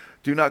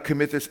 Do not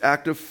commit this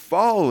act of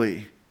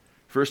folly.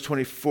 Verse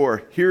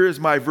 24, "Here is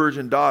my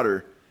virgin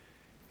daughter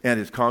and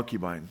his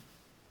concubine."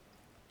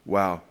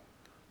 Wow.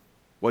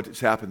 What has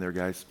happened there,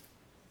 guys?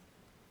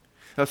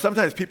 Now,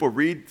 sometimes people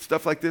read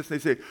stuff like this and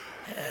they say,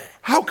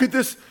 how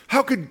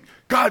could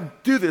God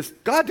do this?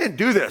 God didn't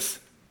do this.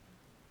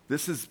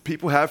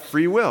 People have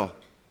free will,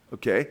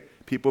 okay?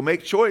 People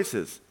make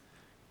choices.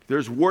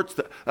 There's warts.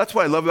 That's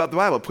what I love about the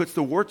Bible. It puts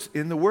the warts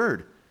in the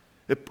Word.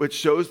 It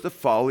shows the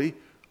folly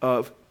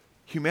of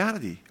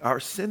humanity, our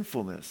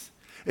sinfulness.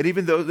 And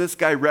even though this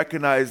guy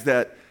recognized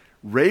that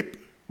rape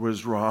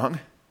was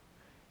wrong,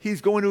 he's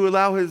going to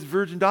allow his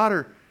virgin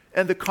daughter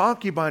and the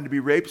concubine to be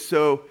raped.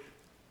 So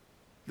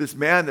this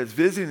man that's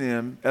visiting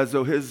him, as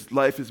though his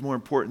life is more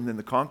important than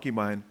the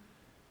concubine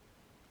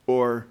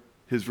or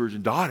his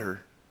virgin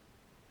daughter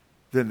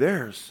than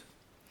theirs.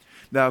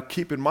 Now,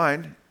 keep in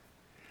mind,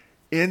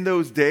 in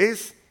those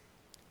days,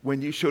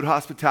 when you showed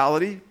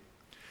hospitality,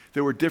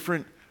 there were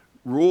different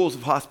rules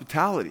of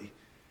hospitality.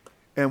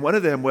 And one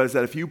of them was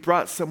that if you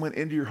brought someone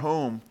into your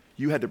home,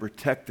 you had to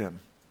protect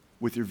them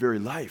with your very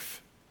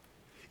life.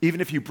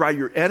 Even if you brought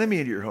your enemy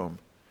into your home.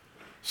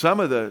 Some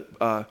of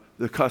the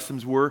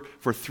customs were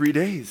for 3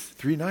 days,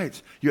 3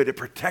 nights. You had to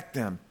protect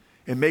them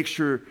and make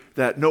sure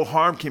that no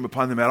harm came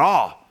upon them at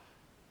all.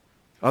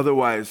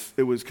 Otherwise,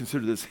 it was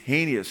considered this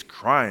heinous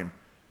crime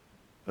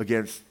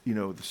against,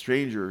 the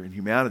stranger and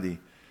humanity.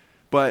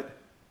 But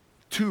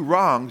 2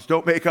 wrongs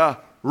don't make a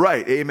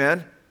right,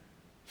 amen?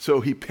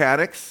 So he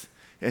panics,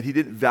 and he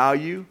didn't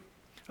value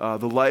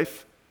the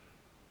life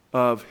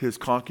of his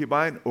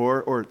concubine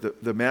or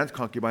the man's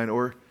concubine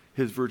or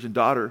his virgin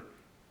daughter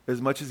as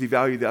much as he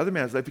valued the other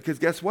man's life, because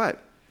guess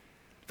what?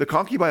 The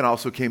concubine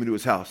also came into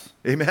his house,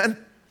 amen?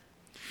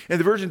 And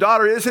the virgin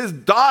daughter is his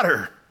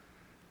daughter,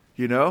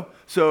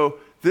 So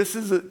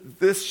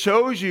this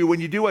shows you when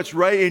you do what's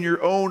right in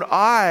your own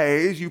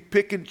eyes, you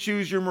pick and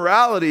choose your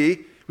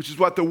morality, which is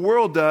what the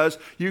world does.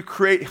 You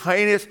create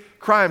heinous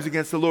crimes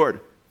against the Lord.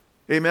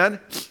 Amen?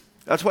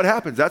 That's what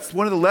happens. That's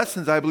one of the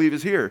lessons I believe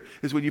is here,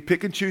 is when you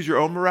pick and choose your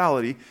own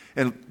morality,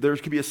 and there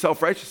can be a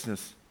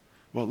self-righteousness.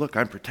 Well, look,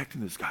 I'm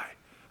protecting this guy.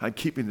 I'm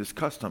keeping this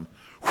custom.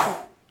 Whew.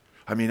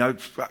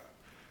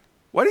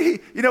 What did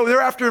he,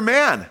 they're after a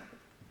man.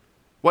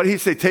 What did he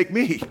say? Take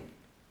me.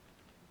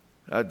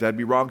 That'd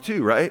be wrong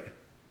too, right?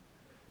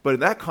 But in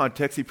that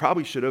context, he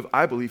probably should have,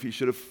 I believe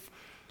he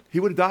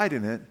would have died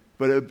in it,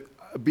 but it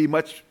would be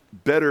much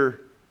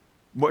better,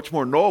 much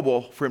more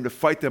noble for him to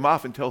fight them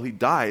off until he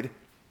died,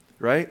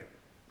 right?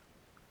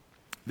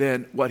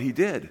 Than what he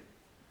did.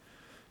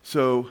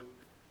 So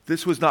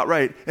this was not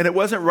right. And it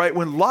wasn't right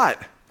when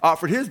Lot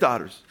offered his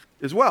daughters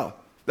as well.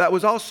 That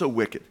was also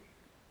wicked.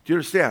 Do you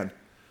understand?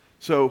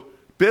 So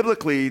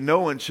biblically, no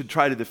one should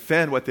try to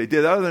defend what they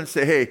did other than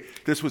say, hey,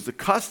 this was the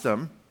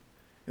custom,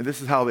 and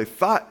this is how they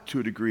thought to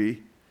a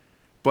degree,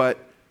 but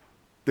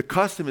the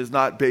custom is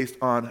not based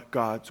on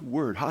God's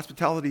word.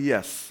 Hospitality,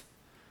 yes.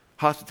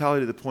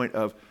 Hospitality to the point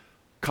of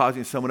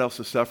causing someone else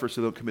to suffer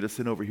so they'll commit a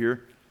sin over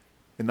here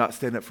and not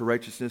stand up for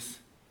righteousness.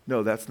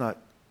 No, that's not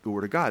the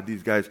word of God.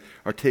 These guys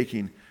are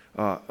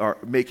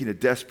making a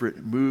desperate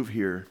move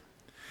here.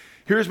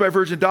 Here's my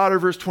virgin daughter,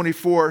 verse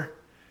 24,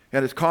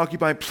 and his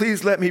concubine,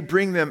 please let me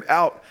bring them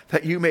out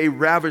that you may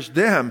ravish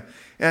them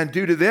and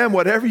do to them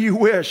whatever you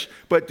wish,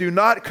 but do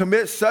not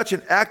commit such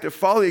an act of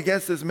folly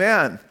against this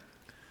man.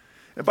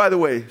 And by the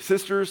way,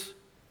 sisters,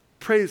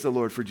 praise the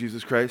Lord for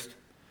Jesus Christ,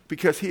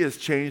 because he has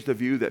changed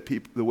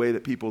the way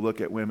that people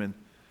look at women,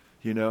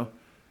 you know.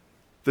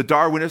 The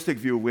Darwinistic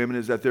view of women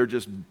is that they're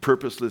just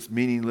purposeless,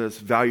 meaningless,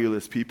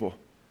 valueless people,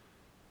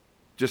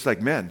 just like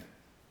men,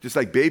 just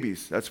like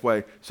babies. That's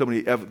why so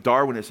many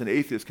Darwinists and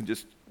atheists can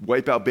just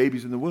wipe out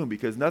babies in the womb,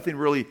 because nothing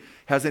really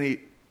has any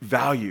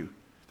value.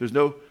 There's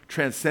no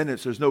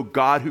transcendence. There's no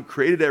God who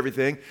created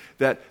everything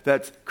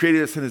that's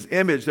created us in his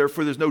image.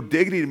 Therefore, there's no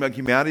dignity among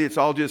humanity. It's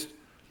all just,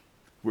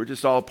 we're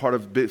just all part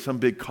of some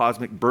big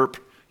cosmic burp,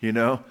 you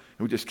know, and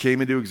we just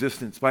came into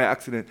existence by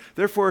accident.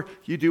 Therefore,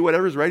 you do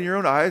whatever's right in your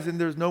own eyes, and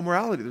there's no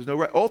morality.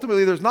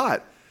 Ultimately, there's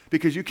not,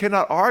 because you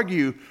cannot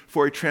argue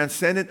for a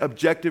transcendent,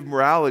 objective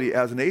morality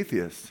as an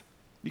atheist.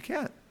 You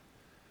can't,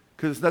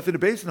 because it's nothing to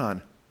base it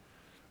on.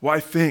 Well, I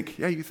think.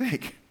 Yeah, you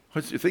think.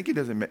 Your thinking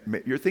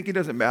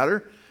doesn't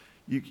matter.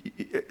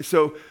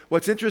 So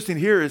what's interesting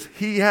here is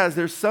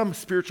there's some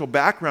spiritual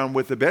background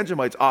with the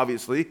Benjamites,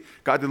 obviously.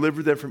 God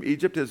delivered them from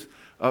Egypt as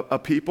a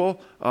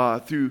people.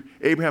 Through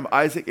Abraham,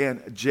 Isaac,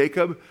 and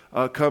Jacob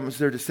comes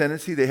their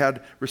descendancy. They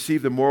had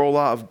received the moral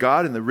law of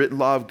God and the written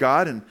law of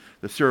God and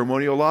the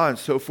ceremonial law and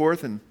so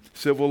forth and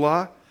civil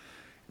law.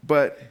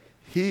 But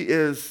he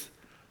is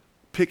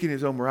picking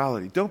his own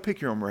morality. Don't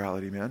pick your own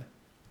morality, man.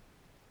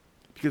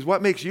 Because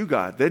what makes you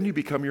God? Then you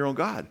become your own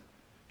God.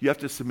 You have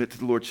to submit to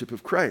the lordship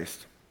of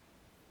Christ.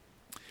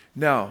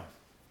 Now,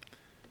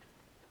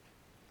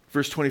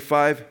 verse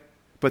 25,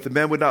 but the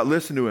men would not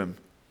listen to him.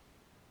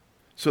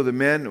 So the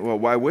men, well,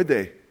 why would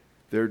they?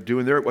 They're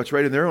doing what's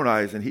right in their own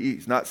eyes, and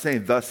he's not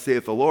saying, thus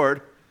saith the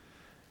Lord.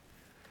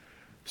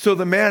 So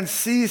the man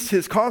seized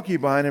his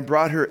concubine and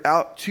brought her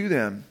out to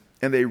them,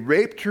 and they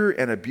raped her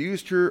and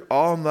abused her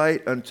all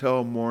night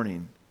until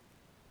morning.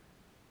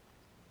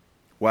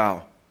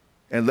 Wow.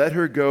 And let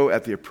her go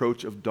at the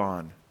approach of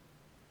dawn.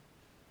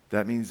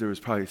 That means there was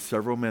probably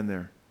several men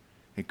there.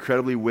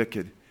 Incredibly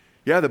wicked.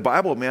 Yeah, the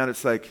Bible, man,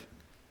 it's like,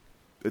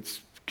 it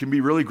can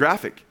be really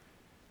graphic.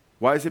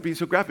 Why is it being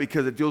so graphic?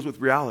 Because it deals with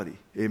reality.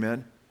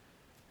 Amen?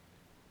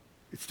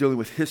 It's dealing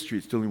with history.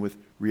 It's dealing with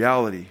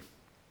reality.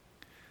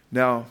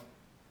 Now,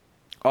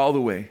 all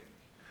the way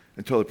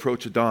until the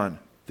approach of dawn,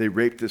 they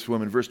raped this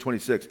woman. Verse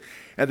 26.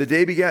 And as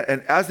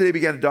the day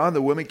began to dawn,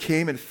 the woman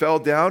came and fell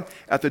down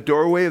at the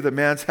doorway of the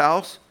man's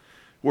house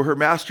where her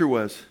master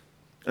was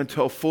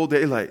until full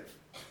daylight.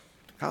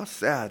 How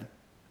sad.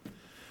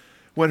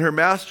 When her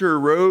master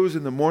arose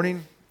in the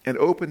morning and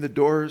opened the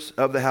doors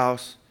of the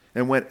house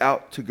and went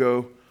out to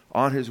go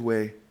on his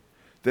way,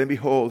 then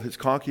behold, his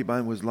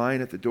concubine was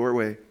lying at the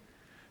doorway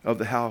of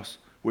the house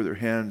with her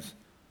hands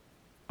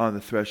on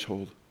the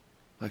threshold,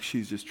 like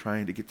she's just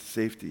trying to get to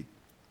safety.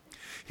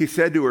 He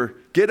said to her,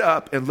 get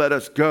up and let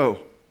us go.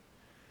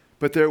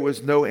 But there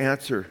was no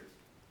answer.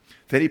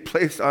 Then he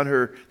placed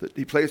her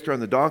on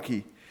the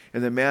donkey,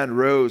 and the man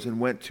rose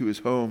and went to his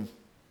home.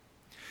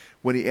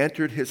 When he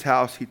entered his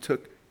house, he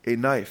took a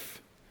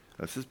knife.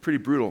 This is pretty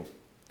brutal.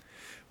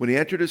 When he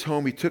entered his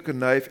home, he took a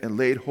knife and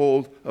laid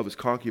hold of his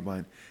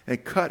concubine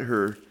and cut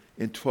her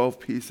in 12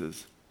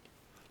 pieces,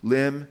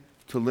 limb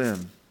to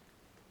limb.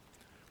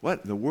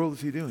 What in the world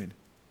is he doing?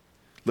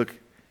 Look,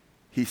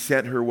 he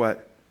sent her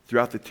what?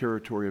 Throughout the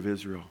territory of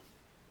Israel.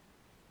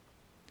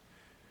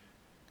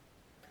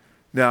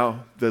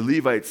 Now, the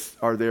Levites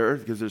are there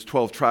because there's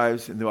 12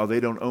 tribes, and while they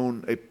don't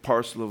own a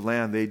parcel of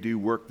land, they do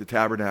work the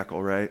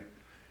tabernacle, right?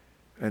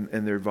 And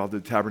they're involved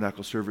in the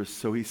tabernacle service.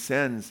 So he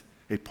sends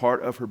a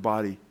part of her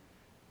body.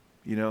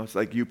 You know, it's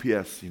like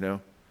UPS, you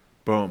know.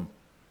 Boom.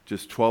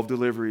 Just 12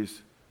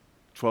 deliveries,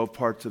 12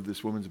 parts of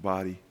this woman's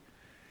body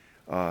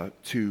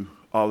to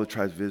all the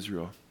tribes of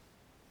Israel.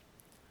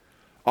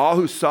 All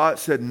who saw it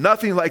said,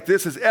 nothing like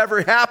this has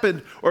ever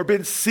happened or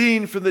been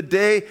seen from the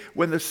day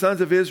when the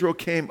sons of Israel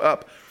came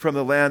up from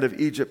the land of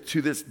Egypt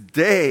to this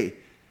day.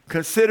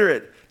 Consider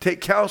it, take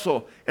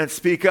counsel, and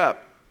speak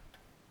up.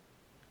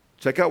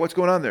 Check out what's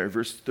going on there.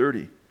 Verse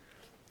 30.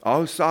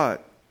 All who saw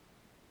it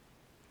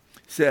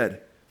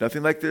said,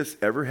 nothing like this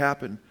ever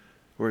happened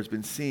or has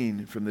been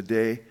seen from the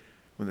day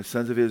when the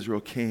sons of Israel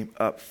came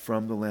up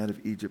from the land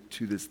of Egypt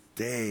to this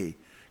day.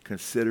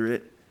 Consider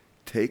it,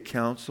 take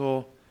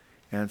counsel,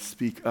 and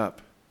speak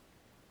up.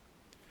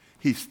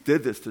 He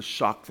did this to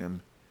shock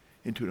them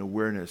into an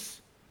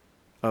awareness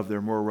of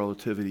their moral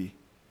relativity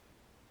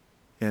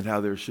and how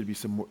there should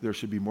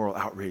be moral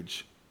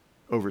outrage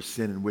over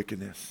sin and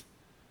wickedness.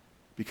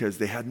 Because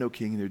they had no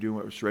king and they're doing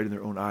what was right in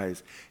their own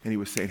eyes. And he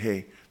was saying,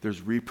 hey,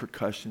 there's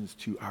repercussions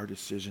to our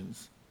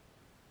decisions.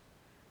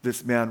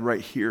 This man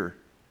right here,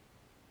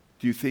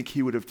 do you think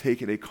he would have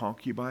taken a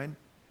concubine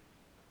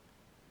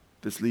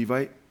this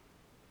Levite,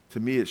 to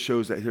me it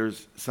shows that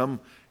there's some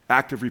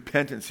act of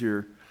repentance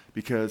here,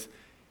 because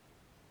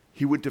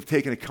he wouldn't have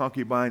taken a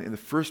concubine in the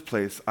first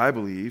place, I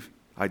believe.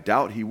 I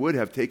doubt he would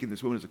have taken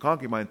this woman as a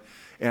concubine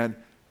and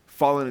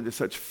fallen into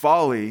such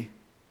folly,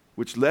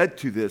 which led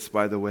to this,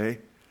 by the way,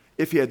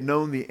 if he had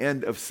known the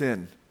end of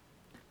sin.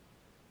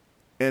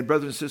 And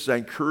brothers and sisters, I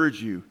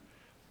encourage you,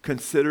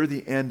 consider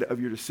the end of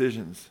your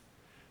decisions.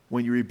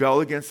 When you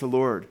rebel against the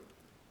Lord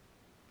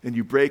and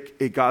you break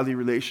a godly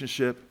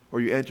relationship, or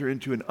you enter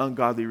into an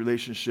ungodly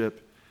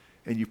relationship,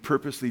 and you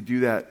purposely do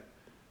that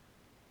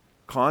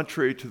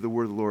contrary to the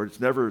word of the Lord, it's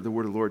never the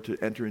word of the Lord to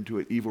enter into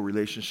an evil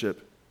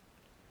relationship.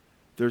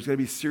 There's going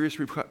to be serious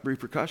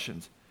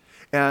repercussions.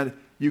 And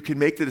you can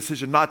make the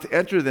decision not to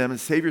enter them and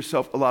save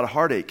yourself a lot of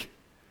heartache.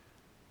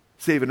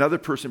 Save another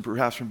person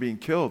perhaps from being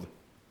killed.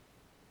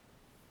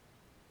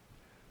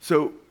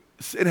 So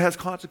sin has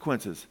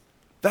consequences.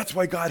 That's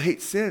why God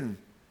hates sin.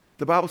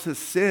 The Bible says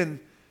sin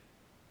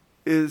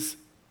is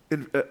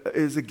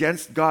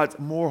against God's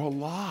moral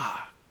law.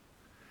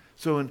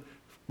 So in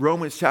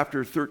Romans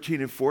chapter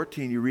 13 and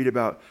 14, you read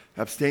about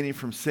abstaining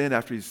from sin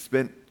after he's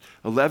spent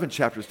 11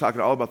 chapters talking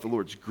all about the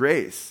Lord's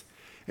grace.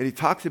 And he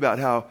talks about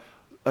how,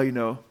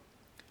 thou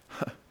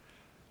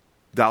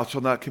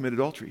shalt not commit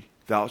adultery.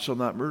 Thou shalt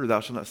not murder. Thou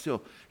shalt not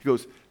steal. He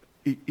goes,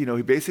 he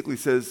basically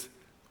says,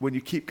 when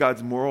you keep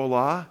God's moral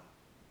law,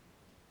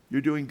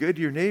 you're doing good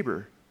to your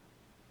neighbor.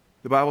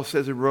 The Bible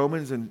says in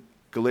Romans and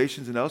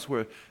Galatians and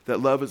elsewhere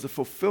that love is the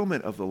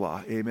fulfillment of the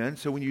law. Amen?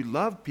 So when you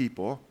love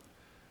people,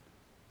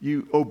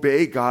 you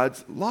obey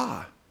God's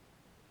law.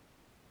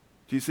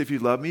 Jesus said, if you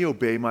love me,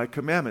 obey my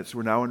commandments.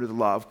 We're now under the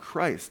law of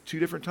Christ. 2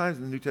 different times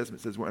in the New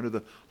Testament it says we're under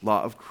the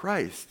law of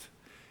Christ.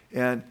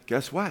 And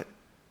guess what?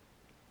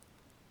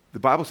 The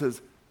Bible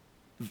says,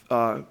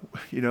 when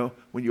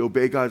you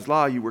obey God's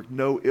law, you work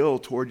no ill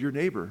toward your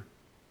neighbor.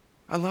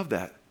 I love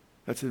that.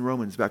 That's in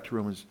Romans, back to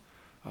Romans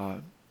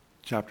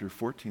chapter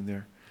 14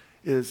 there.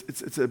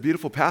 It's a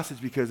beautiful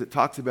passage because it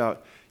talks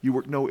about you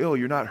work no ill.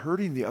 You're not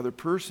hurting the other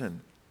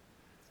person.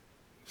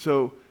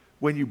 So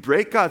when you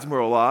break God's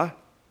moral law,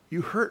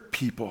 you hurt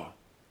people.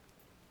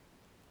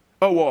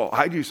 Oh, well,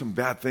 I do some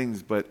bad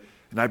things,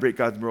 and I break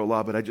God's moral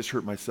law, but I just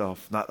hurt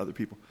myself, not other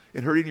people.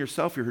 In hurting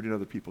yourself, you're hurting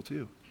other people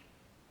too.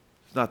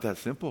 It's not that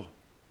simple.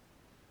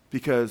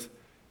 Because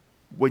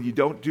when you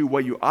don't do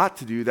what you ought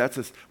to do,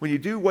 when you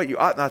do what you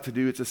ought not to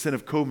do, it's a sin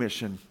of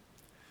commission.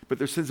 But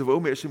there's sins of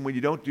omission when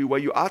you don't do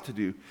what you ought to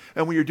do.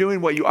 And when you're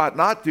doing what you ought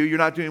not do, you're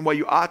not doing what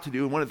you ought to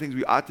do. And one of the things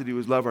we ought to do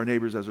is love our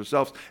neighbors as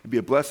ourselves and be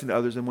a blessing to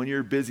others. And when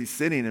you're busy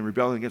sinning and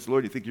rebelling against the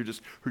Lord, you think you're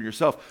just hurting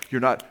yourself.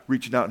 You're not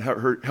reaching out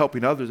and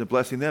helping others and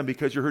blessing them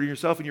because you're hurting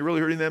yourself, and you're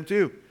really hurting them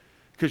too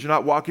because you're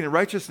not walking in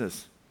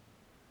righteousness.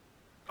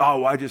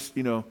 Oh, I just,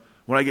 when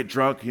I get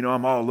drunk,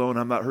 I'm all alone.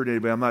 I'm not hurting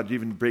anybody. I'm not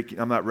even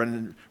I'm not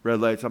running red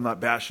lights. I'm not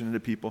bashing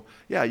into people.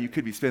 Yeah, you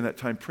could be spending that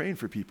time praying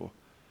for people,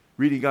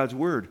 reading God's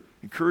word,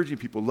 encouraging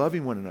people,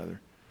 loving one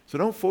another. So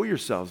don't fool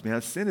yourselves,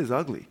 man. Sin is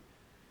ugly.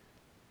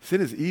 Sin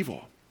is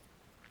evil.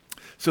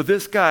 So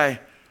this guy,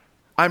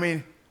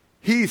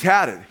 he's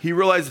had it. He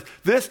realized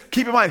this.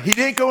 Keep in mind, he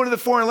didn't go into the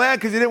foreign land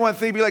because he didn't want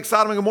things to be like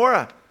Sodom and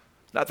Gomorrah.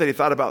 Not that he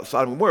thought about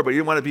Sodom and Gomorrah, but he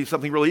didn't want to be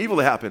something really evil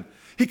to happen.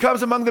 He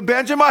comes among the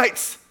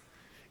Benjamites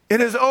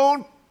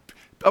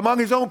among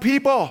his own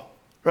people,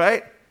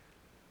 right?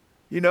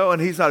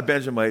 And he's not a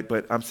Benjamite,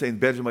 but I'm saying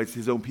Benjamites,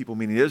 his own people,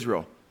 meaning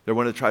Israel. They're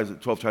one of the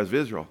 12 tribes of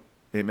Israel.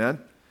 Amen?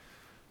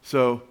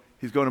 So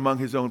he's going among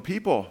his own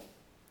people,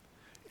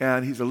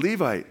 and he's a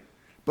Levite.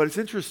 But it's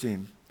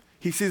interesting.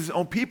 He sees his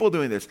own people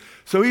doing this.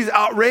 So he's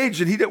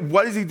outraged, and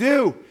what does he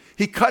do?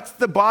 He cuts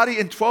the body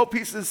in 12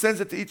 pieces and sends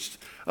it to each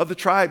of the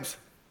tribes.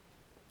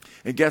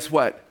 And guess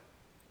what?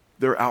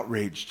 They're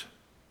outraged.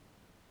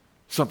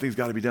 Something's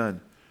got to be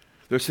done.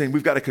 They're saying,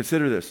 we've got to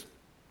consider this.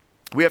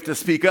 We have to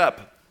speak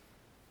up.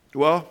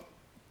 Well,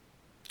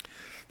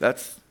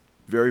 that's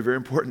very, very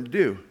important to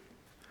do.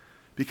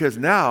 Because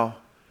now,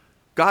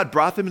 God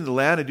brought them into the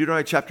land in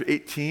Deuteronomy chapter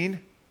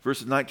 18,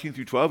 verses 19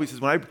 through 12. He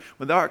says, when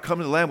thou art come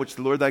to the land which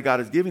the Lord thy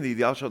God has given thee,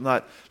 thou shalt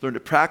not learn to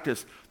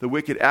practice the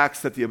wicked acts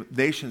that the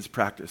nations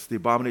practice, the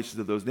abominations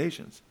of those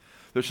nations.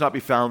 There shall not be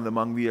found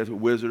among thee as a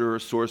wizard or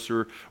a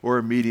sorcerer or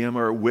a medium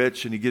or a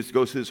witch. And he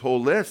goes through this whole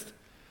list.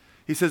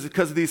 He says,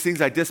 because of these things,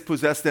 I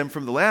dispossessed them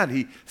from the land.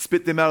 He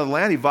spit them out of the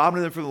land. He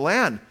vomited them from the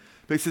land.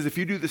 But he says, if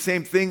you do the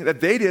same thing that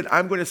they did,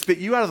 I'm going to spit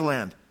you out of the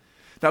land.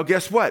 Now,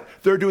 guess what?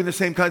 They're doing the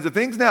same kinds of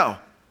things now,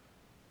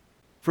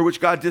 for which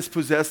God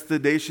dispossessed the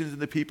nations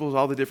and the peoples,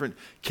 all the different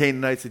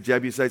Canaanites, the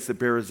Jebusites, the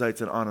Perizzites,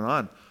 and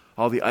on.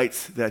 All the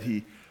ites that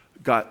he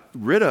got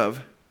rid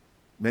of,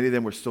 many of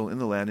them were still in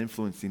the land,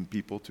 influencing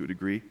people to a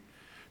degree.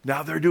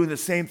 Now they're doing the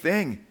same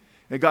thing.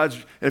 And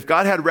if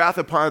God had wrath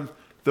upon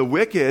the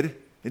wicked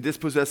and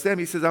dispossessed them,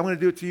 he says, I'm going to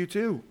do it to you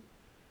too.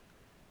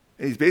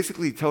 And he's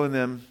basically telling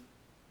them,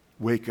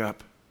 wake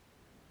up.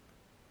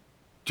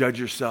 Judge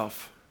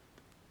yourself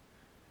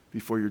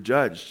before you're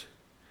judged.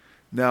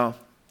 Now,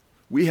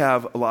 we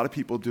have a lot of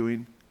people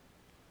doing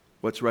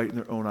what's right in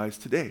their own eyes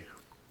today.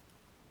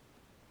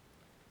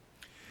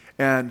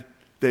 And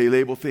They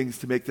label things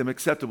to make them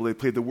acceptable. They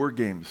play the word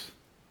games.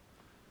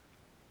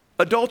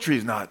 Adultery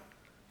is not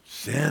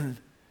sin.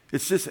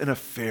 It's just an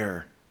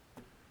affair.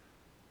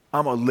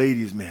 I'm a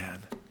ladies'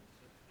 man,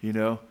 you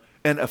know?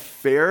 An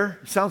affair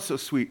sounds so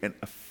sweet, an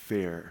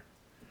affair.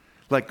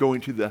 Like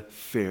going to the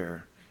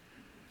fair.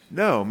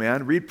 No,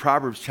 man, read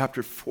Proverbs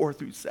chapter 4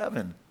 through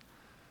 7.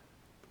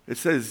 It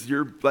says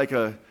you're like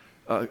a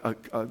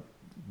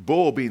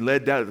bull being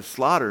led down to the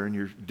slaughter, and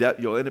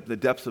you'll end up in the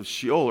depths of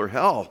Sheol or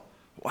hell.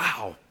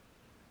 Wow.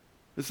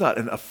 It's not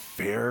an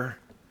affair.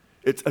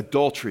 It's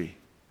adultery.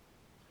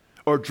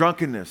 Or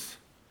drunkenness.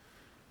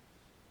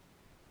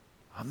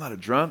 I'm not a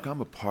drunk,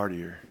 I'm a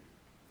partier.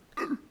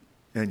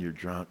 And you're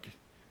drunk.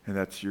 And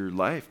that's your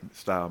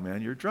lifestyle,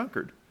 man. You're a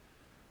drunkard.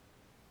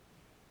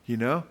 You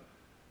know?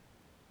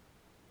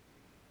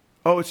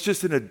 Oh, it's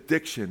just an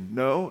addiction.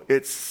 No,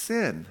 it's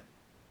sin.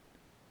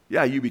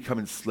 Yeah, you become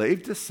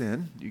enslaved to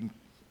sin.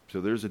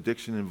 So there's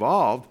addiction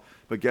involved.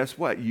 But guess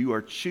what? You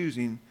are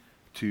choosing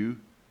to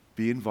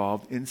be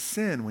involved in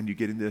sin when you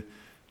get into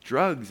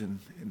drugs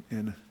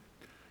and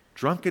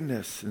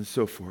drunkenness and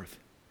so forth.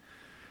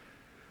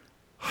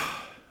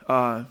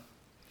 And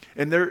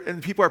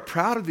people are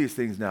proud of these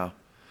things now.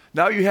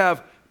 Now you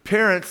have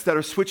parents that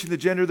are switching the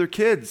gender of their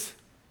kids.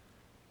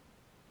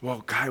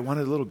 Well, guy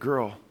wanted a little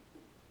girl.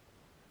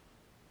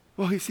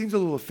 Well, he seems a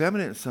little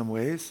effeminate in some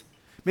ways.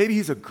 Maybe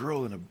he's a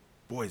girl in a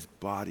boy's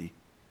body.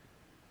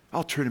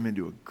 I'll turn him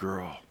into a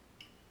girl.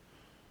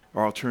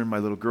 Or I'll turn my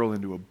little girl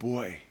into a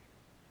boy,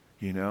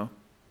 you know?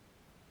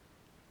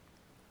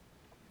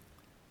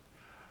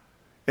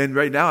 And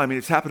right now, I mean,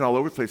 it's happened all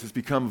over the place. It's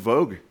become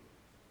vogue.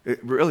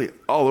 Really,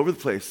 all over the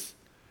place.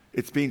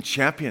 It's being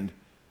championed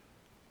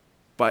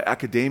by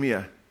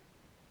academia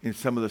in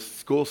some of the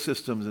school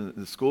systems and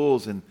the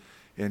schools and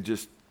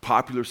just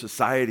popular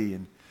society.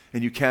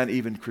 And you can't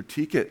even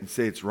critique it and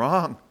say it's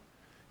wrong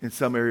in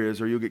some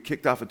areas, or you'll get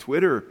kicked off of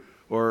Twitter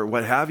or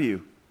what have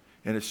you.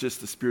 And it's just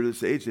the spirit of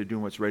this age. They're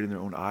doing what's right in their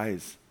own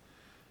eyes.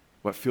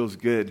 What feels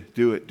good,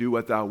 do it. Do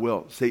what thou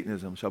wilt.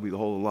 Satanism shall be the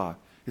whole of the law.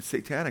 It's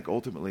satanic,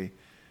 ultimately.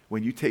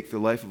 When you take the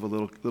life of a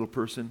little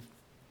person,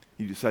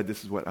 you decide,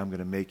 this is what I'm going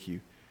to make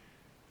you.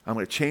 I'm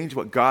going to change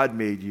what God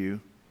made you,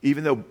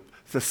 even though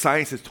the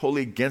science is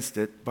totally against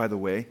it, by the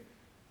way.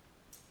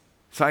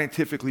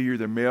 Scientifically, you're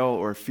either male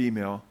or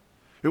female.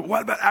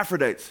 What about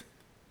Aphrodites?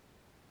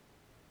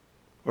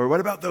 Or what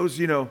about those,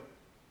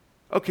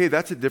 okay,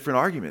 that's a different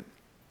argument.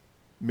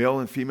 Male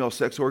and female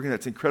sex organ,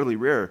 that's incredibly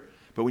rare.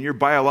 But when you're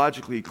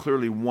biologically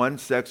clearly one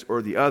sex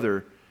or the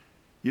other,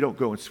 you don't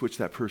go and switch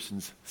that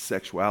person's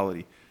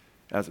sexuality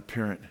as a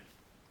parent.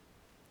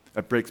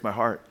 That breaks my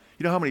heart.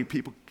 You know how many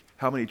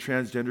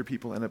transgender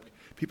people end up,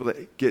 people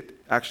that get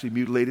actually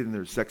mutilated and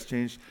their sex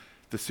changed,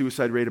 the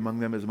suicide rate among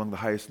them is among the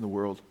highest in the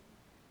world.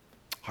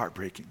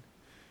 Heartbreaking.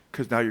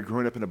 Because now you're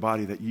growing up in a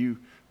body that you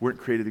weren't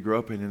created to grow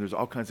up in, and there's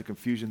all kinds of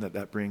confusion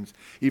that brings,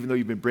 even though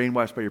you've been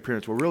brainwashed by your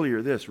parents. Well, really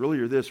you're this, really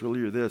you're this, really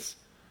you're this.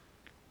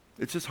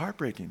 It's just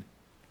heartbreaking.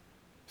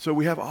 So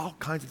we have all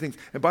kinds of things.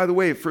 And by the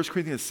way, 1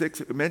 Corinthians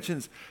 6, it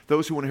mentions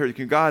those who want to inherit the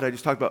kingdom of God. I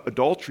just talked about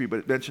adultery, but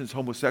it mentions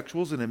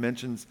homosexuals, and it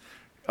mentions,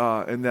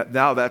 and that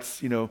now that's,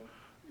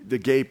 the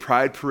gay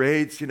pride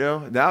parades,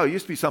 Now it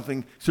used to be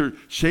something sort of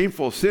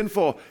shameful,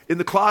 sinful, in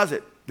the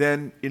closet.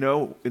 Then, in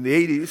the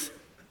 80s,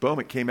 boom,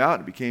 it came out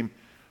and it became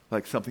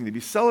like something to be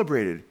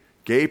celebrated.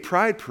 Gay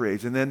pride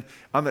parades. And then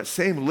on that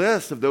same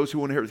list of those who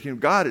want to inherit the kingdom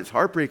of God, it's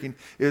heartbreaking,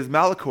 is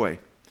malakoi,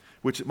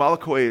 which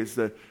malakoi is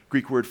the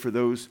Greek word for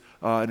those,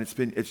 and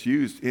it's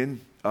used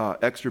in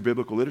extra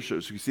biblical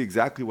literature. So you see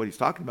exactly what he's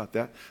talking about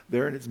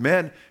there. And it's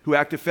men who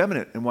act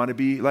effeminate and want to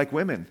be like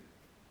women,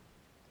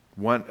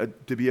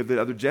 want to be of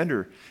the other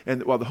gender.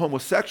 And while the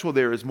homosexual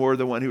there is more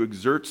the one who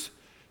exerts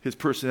his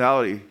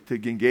personality to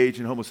engage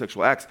in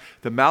homosexual acts,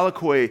 the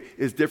malakoi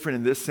is different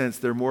in this sense.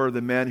 They're more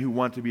the men who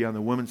want to be on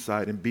the woman's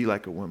side and be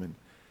like a woman.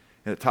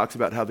 And it talks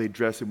about how they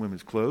dress in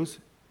women's clothes.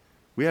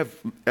 We have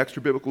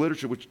extra biblical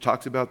literature which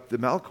talks about the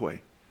malakoi.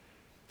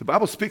 The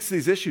Bible speaks to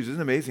these issues. Isn't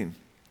it amazing?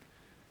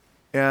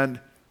 And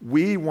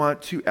we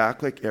want to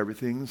act like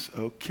everything's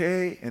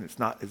okay and it's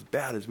not as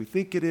bad as we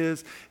think it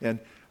is. And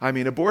I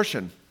mean,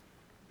 abortion.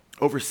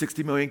 Over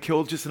 60 million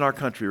killed just in our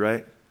country,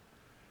 right?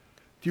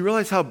 Do you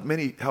realize how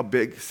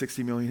big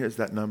 60 million is,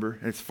 that number?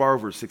 And it's far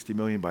over 60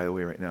 million, by the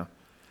way, right now.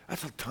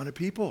 That's a ton of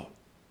people.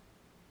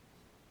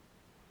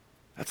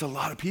 That's a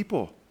lot of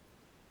people.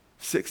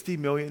 60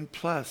 million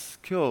plus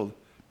killed,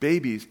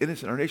 babies,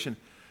 innocent in our nation.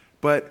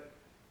 And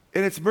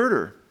it's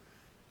murder.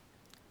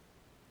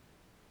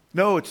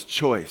 No, it's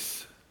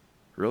choice.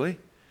 Really?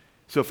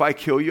 So if I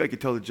kill you, I could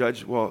tell the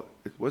judge, well,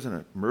 it wasn't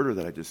a murder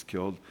that I just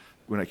killed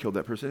when I killed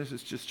that person.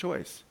 It's just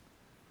choice.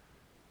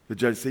 The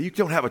judge say, you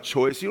don't have a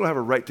choice. You don't have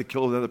a right to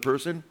kill another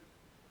person.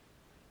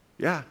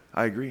 Yeah,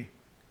 I agree.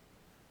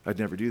 I'd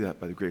never do that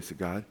by the grace of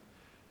God.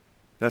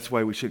 That's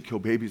why we shouldn't kill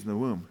babies in the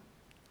womb.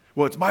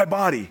 Well, it's my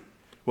body.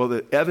 Well,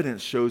 the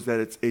evidence shows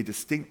that it's a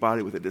distinct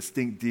body with a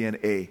distinct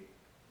DNA.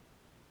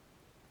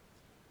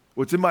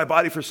 What's in my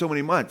body for so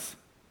many months?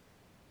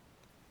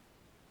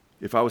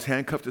 If I was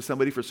handcuffed to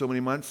somebody for so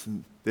many months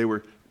and they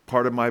were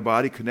part of my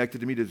body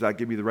connected to me, does that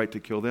give me the right to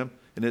kill them?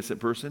 An innocent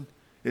person?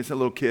 Innocent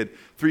little kid.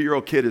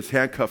 3-year-old kid is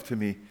handcuffed to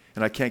me,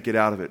 and I can't get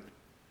out of it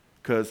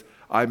because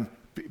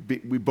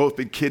we've both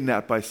been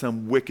kidnapped by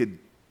some wicked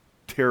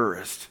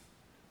terrorist.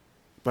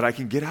 But I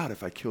can get out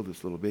if I kill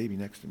this little baby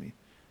next to me.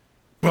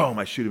 Boom,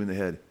 I shoot him in the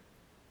head.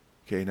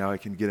 Okay, now I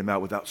can get him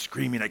out without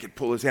screaming. I can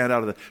pull his hand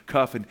out of the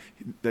cuff, and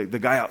the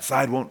guy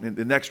outside won't,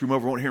 the next room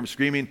over won't hear him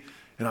screaming,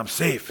 and I'm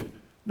safe.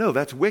 No,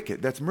 that's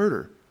wicked. That's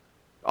murder.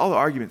 All the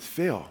arguments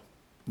fail.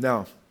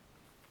 Now,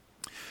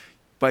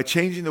 by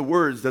changing the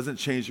words doesn't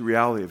change the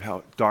reality of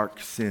how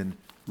dark sin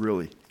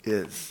really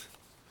is.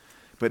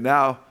 But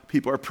now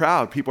people are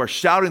proud. People are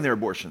shouting their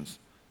abortions.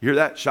 You hear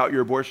that? Shout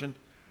your abortion.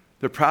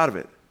 They're proud of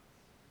it.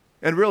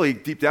 And really,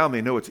 deep down,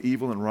 they know it's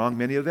evil and wrong,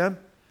 many of them.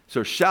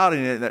 So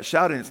shouting it, and that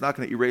shouting, it's not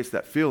going to erase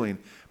that feeling,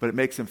 but it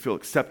makes them feel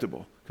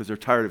acceptable because they're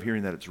tired of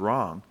hearing that it's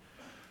wrong.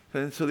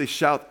 And so they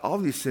shout all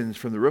these sins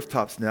from the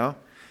rooftops now.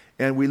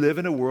 And we live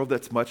in a world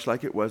that's much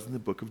like it was in the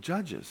book of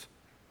Judges.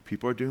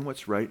 People are doing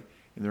what's right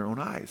in their own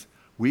eyes.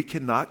 We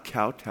cannot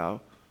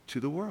kowtow to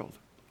the world.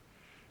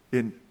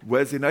 In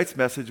Wednesday night's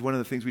message, one of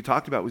the things we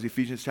talked about was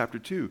Ephesians chapter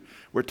 2,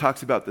 where it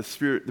talks about the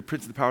spirit, the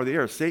prince of the power of the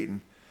air,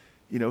 Satan.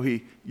 You know,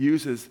 he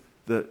uses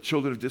the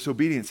children of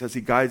disobedience as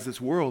he guides this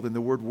world. And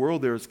the word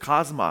world there is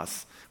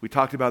cosmos. We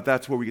talked about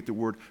that's where we get the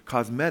word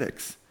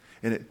cosmetics.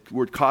 And the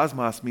word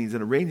cosmos means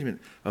an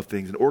arrangement of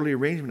things, an orderly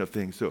arrangement of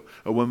things. So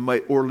a woman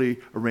might orderly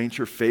arrange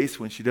her face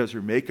when she does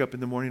her makeup in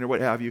the morning or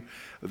what have you.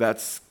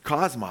 That's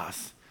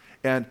cosmos.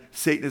 And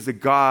Satan is the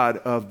god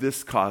of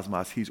this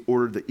cosmos. He's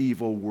ordered the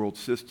evil world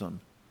system.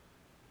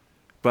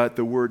 But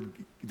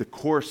the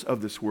course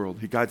of this world,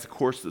 he guides the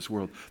course of this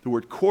world. The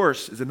word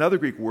course is another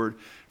Greek word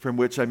from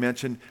which I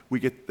mentioned we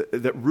get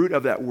the root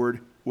of that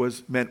word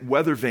meant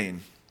weather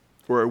vane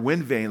or a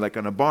wind vane like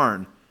on a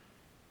barn.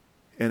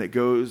 And it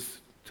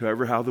goes to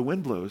ever how the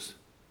wind blows.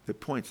 It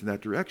points in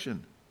that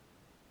direction.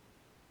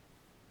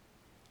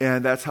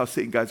 And that's how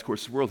Satan guides the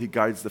course of the world. He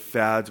guides the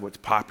fads, what's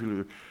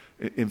popular,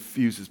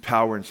 infuses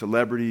power in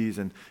celebrities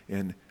and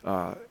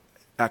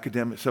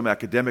some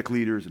academic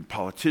leaders and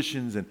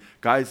politicians, and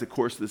guides the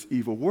course of this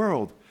evil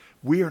world.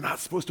 We are not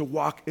supposed to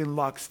walk in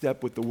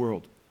lockstep with the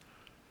world.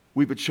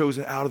 We've been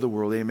chosen out of the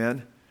world,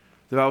 amen?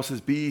 The Bible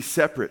says, be ye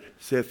separate,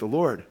 saith the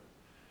Lord.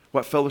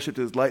 What fellowship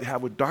does light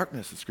have with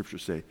darkness, the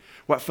scriptures say?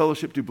 What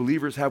fellowship do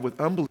believers have with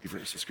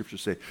unbelievers, the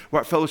scriptures say?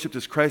 What fellowship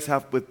does Christ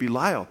have with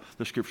Belial,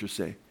 the scriptures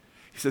say?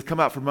 He says,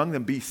 come out from among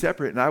them, be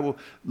separate, and I will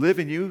live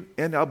in you,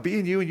 and I'll be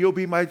in you, and you'll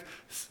be my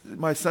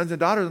sons and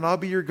daughters, and I'll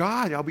be your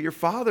God, I'll be your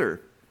father.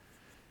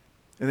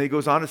 And then he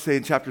goes on to say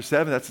in chapter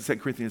 7, that's in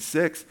 2 Corinthians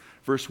 6,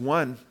 verse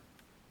 1,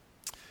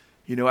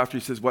 you know, after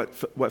he says what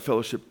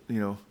fellowship, you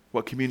know,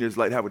 what communion does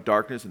light have with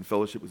darkness, and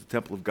fellowship with the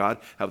temple of God,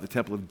 have with the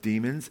temple of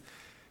demons.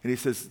 And he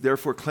says,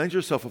 therefore, cleanse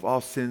yourself of all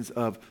sins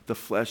of the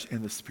flesh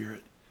and the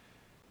spirit.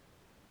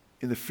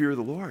 In the fear of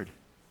the Lord.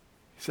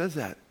 He says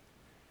that.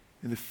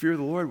 In the fear of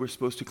the Lord, we're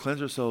supposed to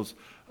cleanse ourselves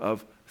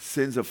of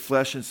sins of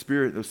flesh and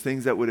spirit, those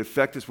things that would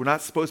affect us. We're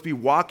not supposed to be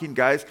walking,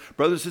 guys.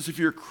 Brothers and sisters, if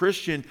you're a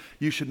Christian,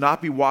 you should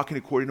not be walking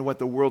according to what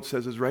the world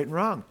says is right and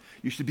wrong.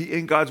 You should be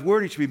in God's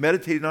word. You should be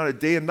meditating on it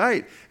day and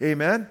night.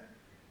 Amen?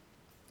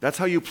 That's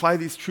how you apply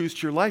these truths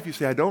to your life. You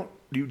say,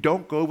 you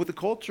don't go with the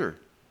culture.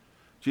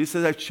 Jesus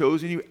says, I've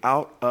chosen you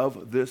out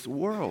of this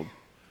world.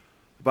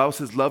 The Bible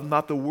says, love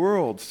not the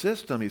world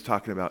system he's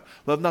talking about.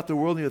 Love not the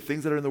world and the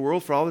things that are in the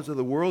world. For all that's of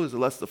the world is the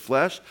lust of the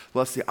flesh, the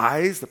lust of the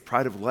eyes, the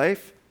pride of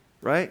life,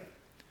 right?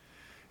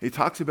 He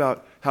talks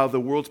about how the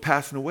world's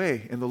passing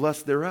away and the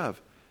lust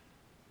thereof.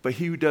 But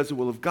he who does the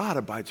will of God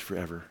abides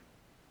forever.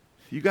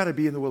 You got to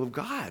be in the will of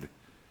God.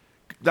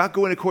 Not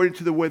going according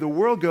to the way the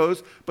world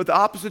goes, but the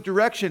opposite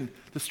direction,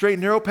 the straight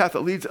and narrow path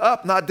that leads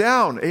up, not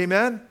down.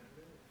 Amen?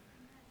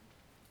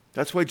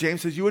 That's why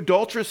James says, you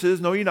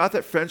adulteresses, know ye not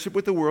that friendship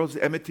with the world is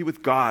enmity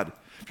with God.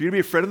 If you're going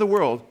to be a friend of the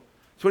world,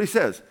 that's what he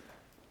says.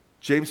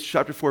 James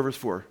chapter 4, verse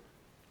 4.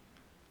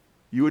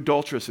 You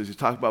adulteresses, he's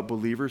talking about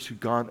believers who've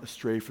gone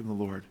astray from the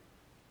Lord.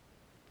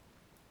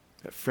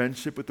 That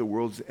friendship with the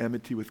world is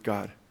enmity with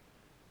God.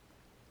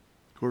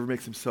 Whoever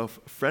makes himself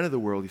a friend of the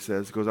world, he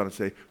says, goes on to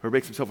say, whoever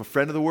makes himself a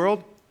friend of the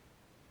world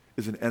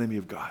is an enemy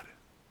of God.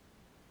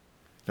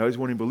 Now he's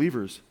warning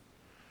believers.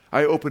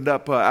 I opened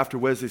up after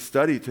Wesley's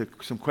study to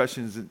some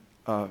questions,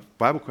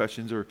 Bible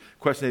questions, or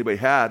questions anybody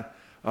had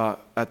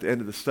at the end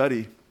of the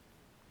study.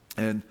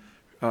 And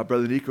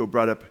Brother Nico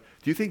brought up,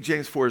 do you think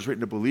James 4 is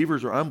written to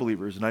believers or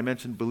unbelievers? And I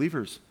mentioned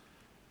believers.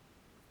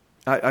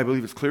 I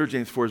believe it's clear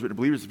James 4 is written to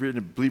believers. It's written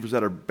to believers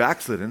that are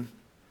backslidden,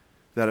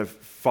 that have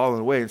fallen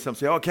away. And some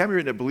say, it can't be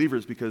written to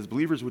believers because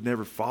believers would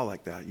never fall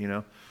like that, you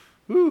know.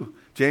 Woo.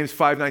 James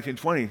 5, 19,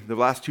 20, the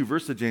last two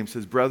verses of James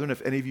says, brethren,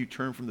 if any of you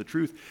turn from the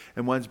truth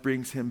and one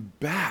brings him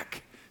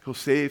back, he'll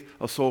save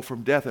a soul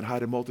from death and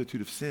hide a multitude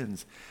of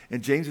sins.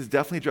 And James is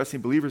definitely addressing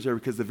believers there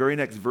because the very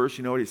next verse,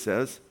 you know what he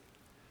says?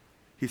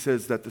 He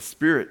says that the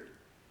Spirit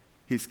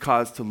he's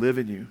caused to live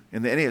in you.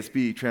 And the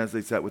NASB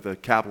translates that with a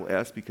capital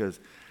S because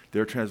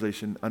their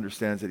translation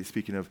understands that he's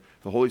speaking of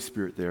the Holy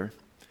Spirit there.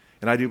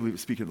 And I do believe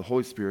it's speaking of the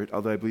Holy Spirit,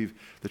 although I believe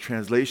the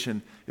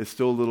translation is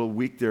still a little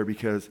weak there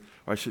because,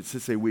 or I should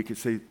say weak,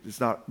 it's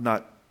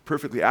not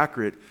perfectly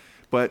accurate,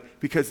 but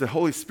because the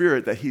Holy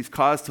Spirit that he's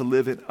caused to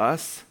live in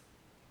us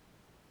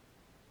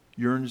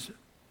yearns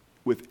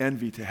with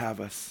envy to have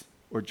us,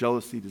 or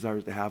jealousy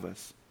desires to have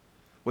us.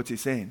 What's he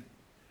saying?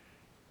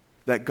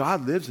 That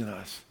God lives in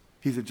us.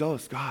 He's a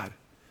jealous God.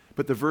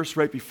 But the verse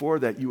right before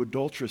that, you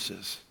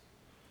adulteresses,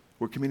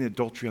 we're committing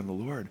adultery on the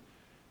Lord.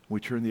 We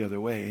turn the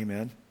other way,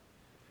 amen?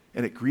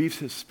 And it grieves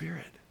his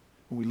spirit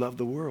when we love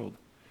the world.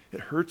 It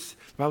hurts.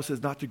 The Bible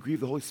says not to grieve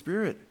the Holy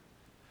Spirit,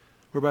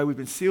 whereby we've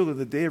been sealed in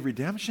the day of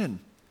redemption.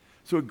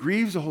 So it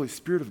grieves the Holy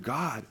Spirit of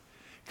God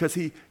because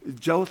he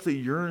jealously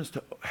yearns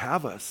to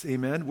have us,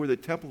 amen? We're the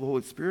temple of the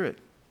Holy Spirit.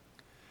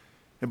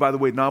 And by the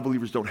way,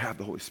 non-believers don't have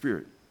the Holy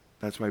Spirit.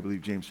 That's why I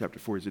believe James chapter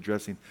 4 is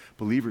addressing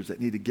believers that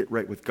need to get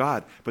right with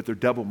God, but they're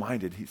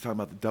double-minded. He's talking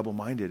about the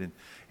double-minded,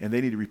 and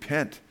they need to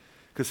repent.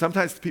 Because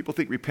sometimes people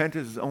think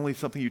repentance is only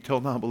something you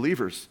tell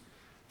non-believers.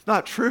 It's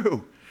not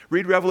true.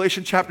 Read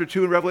Revelation chapter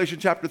 2 and Revelation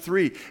chapter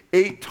 3.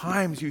 8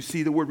 times you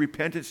see the word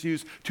repentance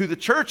used to the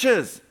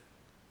churches.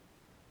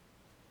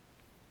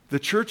 The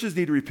churches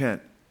need to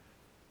repent.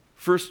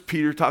 1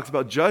 Peter talks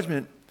about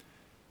judgment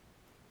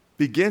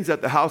begins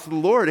at the house of the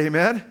Lord.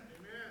 Amen?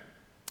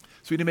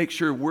 So we need to make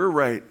sure we're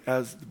right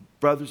as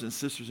brothers and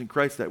sisters in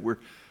Christ, that we're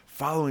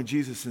following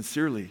Jesus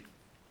sincerely.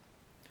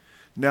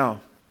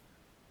 Now,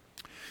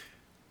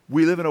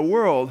 we live in a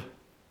world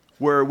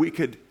where we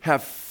could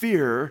have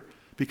fear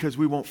because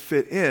we won't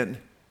fit in,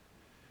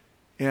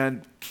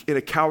 and in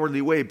a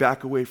cowardly way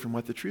back away from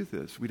what the truth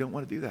is. We don't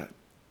want to do that.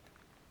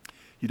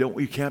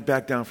 You can't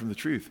back down from the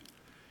truth.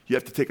 You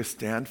have to take a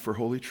stand for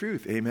holy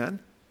truth. Amen?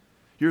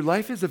 Your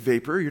life is a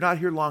vapor. You're not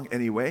here long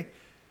anyway.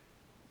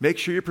 Make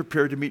sure you're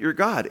prepared to meet your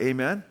God.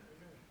 Amen?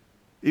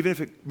 Even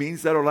if it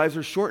means that our lives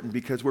are shortened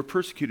because we're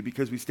persecuted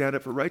because we stand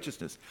up for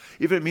righteousness.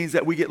 Even if it means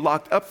that we get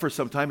locked up for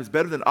some time, it's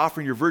better than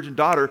offering your virgin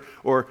daughter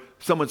or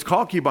someone's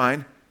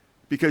concubine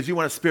because you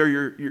want to spare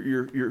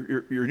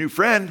your new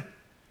friend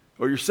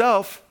or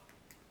yourself.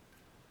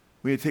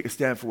 We need to take a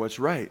stand for what's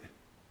right.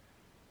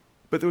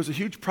 But there was a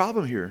huge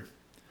problem here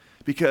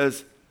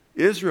because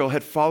Israel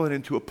had fallen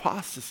into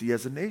apostasy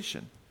as a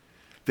nation.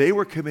 They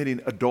were committing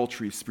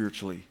adultery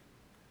spiritually.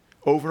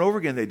 Over and over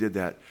again they did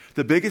that.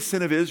 The biggest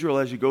sin of Israel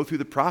as you go through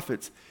the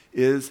prophets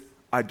is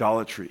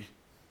idolatry.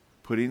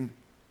 Putting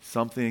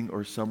something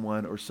or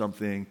someone or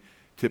something,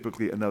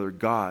 typically another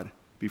God,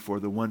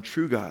 before the one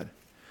true God.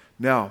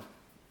 Now,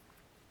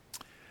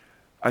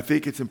 I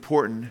think it's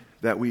important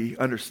that we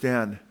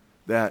understand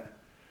that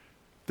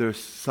there's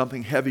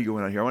something heavy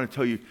going on here. I want to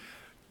tell you,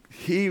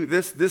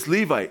 this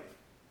Levite,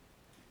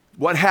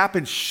 what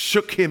happened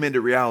shook him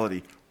into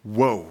reality.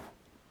 Whoa,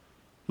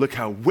 look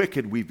how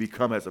wicked we've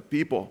become as a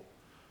people.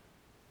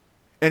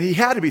 And he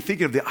had to be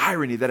thinking of the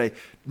irony that I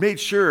made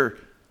sure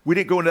we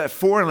didn't go into that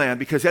foreign land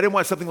because I didn't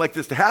want something like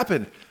this to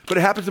happen. But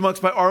it happens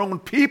amongst our own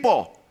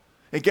people.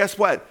 And guess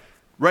what?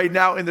 Right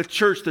now in the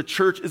church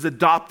is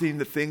adopting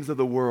the things of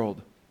the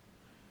world.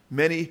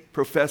 Many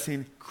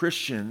professing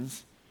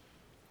Christians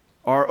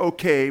are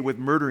okay with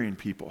murdering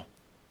people.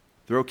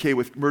 They're okay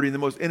with murdering the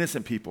most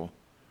innocent people.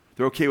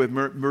 They're okay with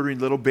murdering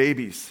little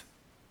babies.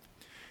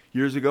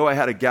 Years ago, I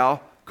had a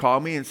gal call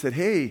me and said,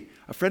 hey,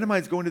 a friend of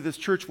mine's going to this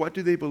church. What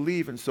do they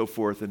believe? And so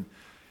forth. And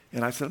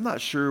I said, I'm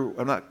not sure.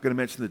 I'm not going to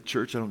mention the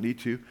church. I don't need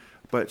to.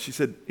 But she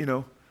said,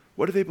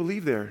 what do they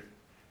believe there?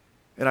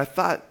 And I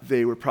thought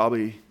they were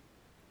probably,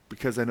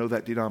 because I know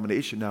that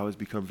denomination now has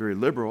become very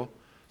liberal,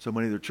 so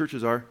many of their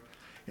churches are.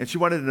 And she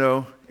wanted to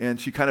know, and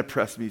she kind of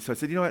pressed me. So I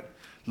said, you know what?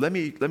 Let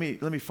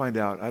me find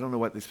out. I don't know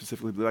what they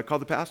specifically believe. I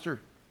called the pastor.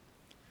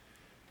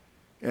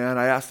 And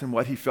I asked him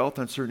what he felt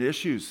on certain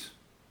issues.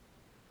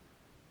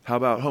 How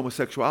about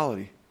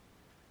homosexuality?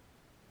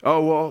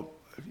 Oh, well,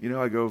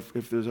 I go,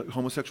 if there's a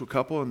homosexual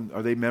couple, and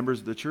are they members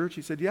of the church?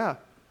 He said, yeah.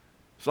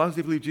 As long as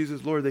they believe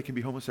Jesus is Lord, they can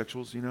be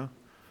homosexuals,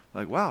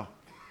 Like, wow.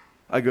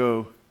 I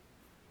go,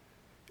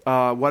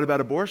 what about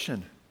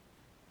abortion?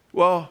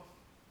 Well,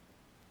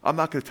 I'm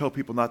not going to tell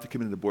people not to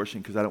commit an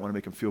abortion because I don't want to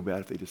make them feel bad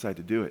if they decide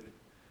to do it,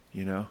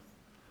 Even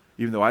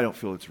though I don't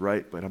feel it's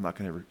right, but I'm not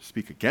going to ever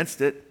speak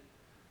against it.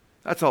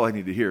 That's all I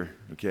need to hear,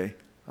 okay?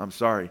 I'm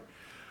sorry.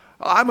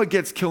 I'm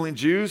against killing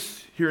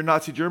Jews here in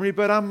Nazi Germany,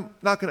 but I'm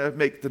not going to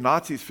make the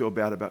Nazis feel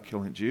bad about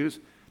killing Jews.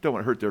 Don't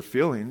want to hurt their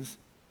feelings.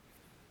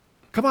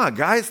 Come on,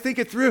 guys, think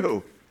it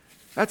through.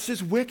 That's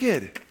just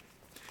wicked.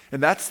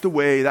 And that's the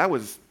way, that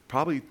was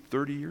probably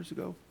 30 years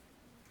ago.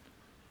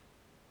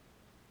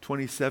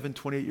 27,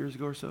 28 years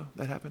ago or so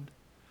that happened.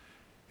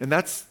 And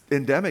that's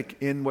endemic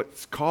in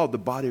what's called the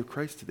body of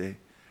Christ today.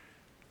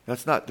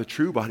 That's not the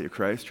true body of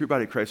Christ. True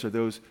body of Christ are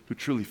those who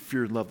truly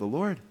fear and love the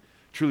Lord,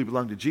 truly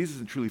belong to Jesus,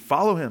 and truly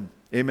follow him.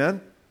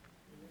 Amen?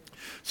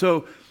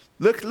 So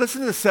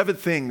listen to the 7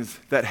 things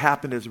that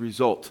happened as a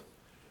result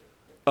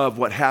of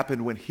what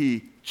happened when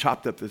he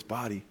chopped up this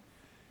body.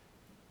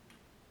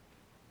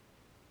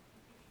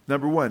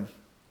 Number 1,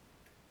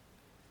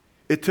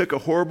 it took a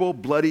horrible,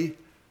 bloody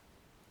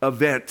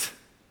event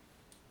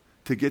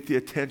to get the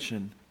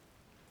attention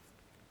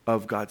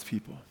of God's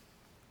people.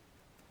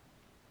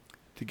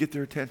 To get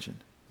their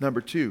attention.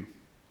 Number two.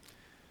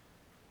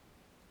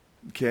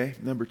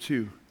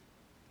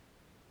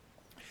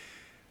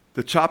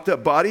 The chopped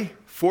up body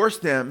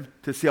forced them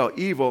to see how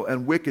evil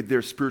and wicked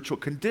their spiritual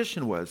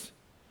condition was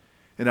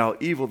and how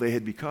evil they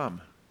had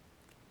become.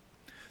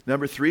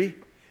 Number three,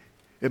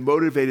 it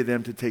motivated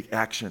them to take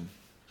action.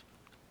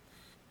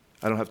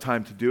 I don't have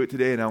time to do it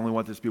today, and I only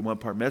want this to be a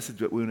one-part message,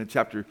 but if we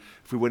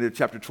went into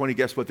chapter 20,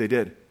 guess what they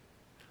did?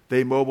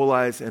 They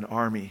mobilized an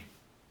army,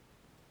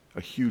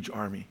 a huge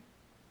army.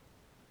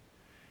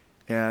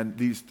 And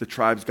the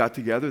tribes got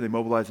together, they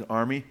mobilized an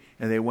army,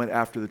 and they went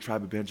after the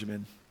tribe of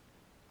Benjamin.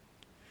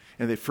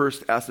 And they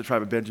first asked the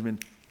tribe of Benjamin,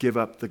 give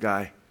up the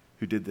guy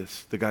who did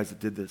this, the guys that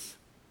did this.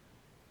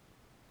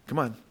 Come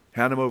on,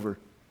 hand him over.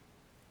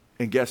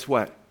 And guess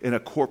what? In a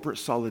corporate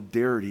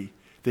solidarity,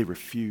 they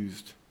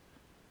refused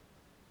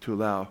to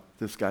allow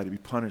this guy to be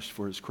punished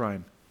for his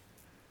crime.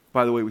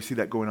 By the way, we see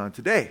that going on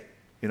today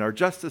in our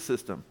justice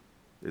system.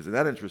 Isn't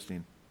that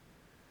interesting?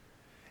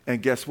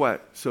 And guess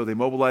what? So they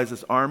mobilized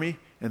this army,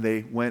 and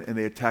they went and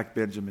they attacked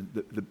Benjamin,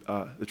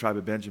 the tribe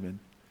of Benjamin.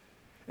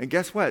 And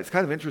guess what? It's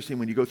kind of interesting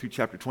when you go through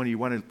chapter 20. You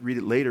want to read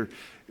it later.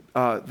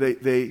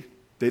 They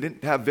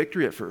didn't have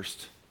victory at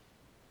first.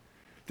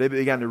 They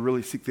began to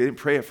really seek. They didn't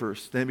pray at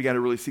first. They began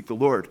to really seek the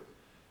Lord,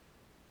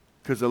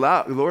 because the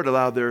Lord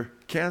allowed their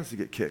cans to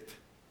get kicked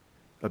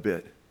a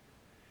bit.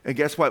 And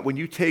guess what? When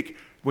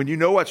you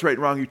know what's right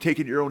and wrong, you take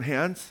it in your own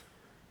hands,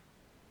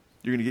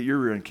 you're going to get your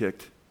rear end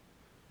kicked.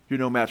 You're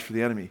no match for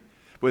the enemy.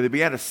 But when they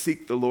began to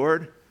seek the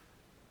Lord,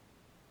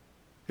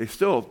 they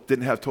still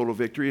didn't have total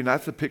victory. And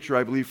that's a picture,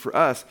 I believe, for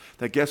us,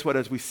 that guess what?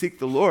 As we seek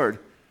the Lord,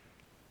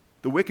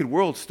 the wicked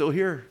world's still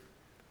here.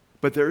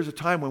 But there is a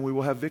time when we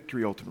will have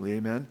victory ultimately,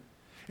 amen?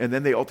 And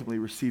then they ultimately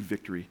received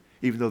victory,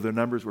 even though their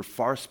numbers were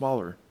far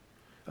smaller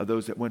of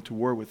those that went to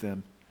war with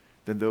them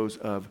than those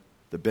of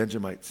the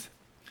Benjamites.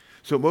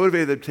 So it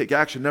motivated them to take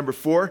action. Number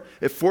 4,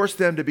 it forced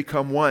them to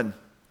become one.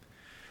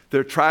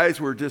 Their tribes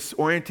were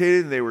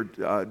disorientated and they were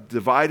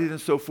divided and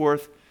so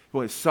forth.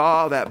 When they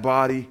saw that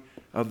body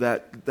of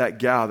that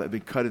gal that had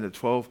been cut into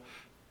 12,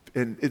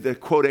 and the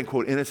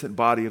quote-unquote innocent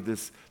body of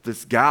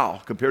this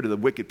gal compared to the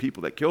wicked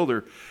people that killed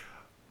her,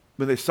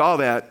 when they saw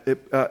that,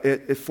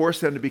 it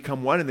forced them to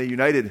become one, and they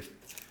united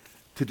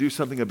to do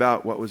something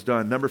about what was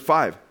done. Number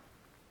 5,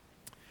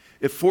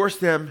 it forced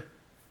them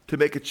to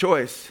make a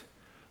choice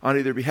on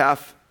either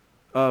behalf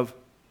of,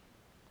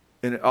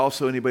 and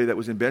also anybody that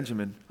was in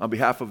Benjamin, on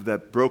behalf of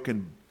that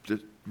broken,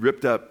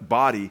 ripped up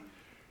body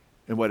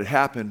and what had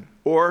happened,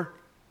 or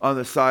on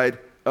the side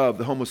of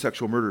the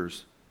homosexual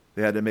murderers.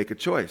 They had to make a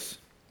choice.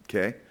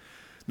 Okay?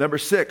 Number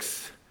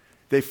 6,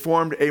 they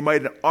formed a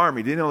mighty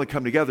army. They didn't only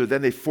come together,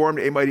 then they formed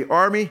a mighty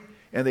army,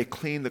 and they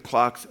cleaned the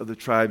clocks of the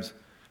tribe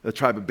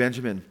of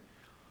Benjamin.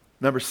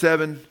 Number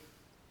 7,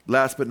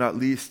 last but not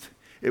least,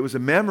 it was a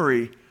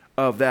memory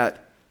of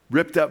that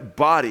ripped up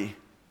body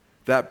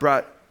that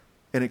brought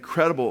an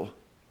incredible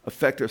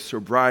effect of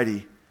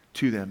sobriety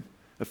to them,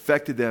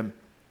 affected them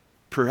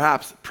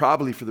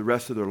probably for the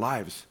rest of their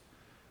lives.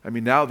 I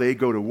mean, now they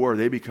go to war.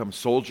 They become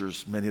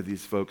soldiers, many of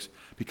these folks,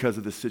 because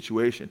of this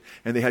situation.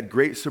 And they had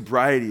great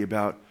sobriety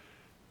about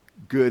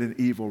good and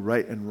evil,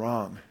 right and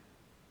wrong.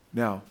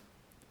 Now,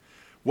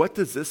 what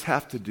does this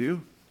have to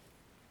do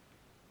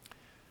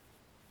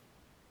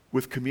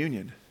with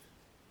communion?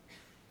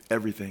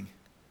 Everything.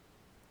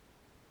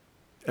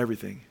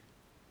 Everything.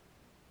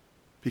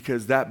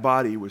 Because that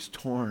body was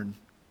torn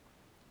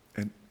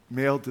and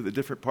mailed to the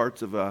different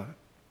parts of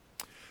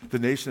the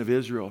nation of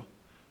Israel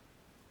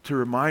to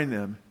remind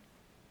them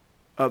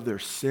of their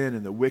sin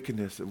and the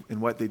wickedness and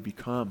what they'd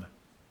become,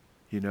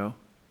 you know.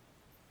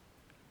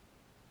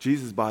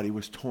 Jesus' body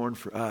was torn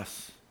for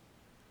us,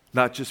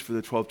 not just for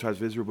the 12 tribes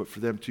of Israel, but for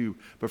them too,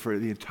 but for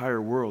the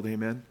entire world,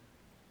 amen?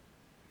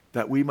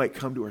 That we might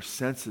come to our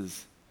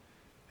senses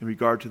in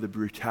regard to the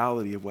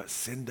brutality of what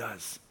sin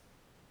does.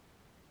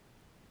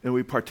 And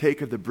we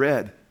partake of the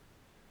bread.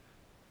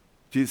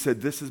 Jesus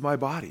said, this is my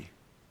body.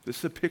 This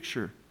is a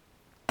picture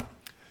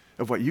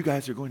of what you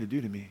guys are going to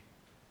do to me.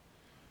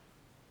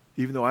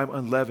 Even though I'm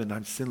unleavened,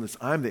 I'm sinless,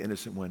 I'm the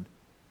innocent one.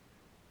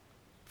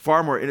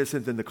 Far more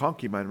innocent than the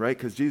concubine, right?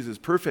 Because Jesus is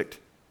perfect.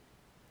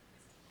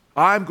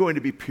 I'm going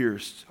to be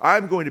pierced.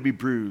 I'm going to be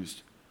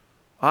bruised.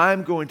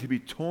 I'm going to be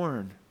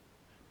torn,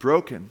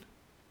 broken,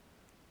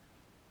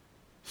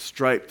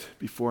 striped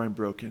before I'm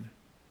broken.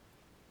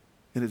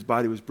 And his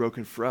body was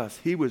broken for us.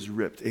 He was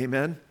ripped.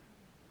 Amen?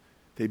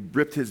 They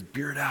ripped his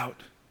beard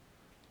out.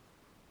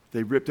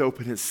 They ripped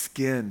open his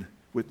skin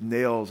with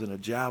nails and a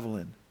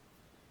javelin.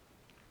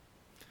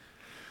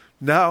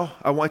 Now,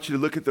 I want you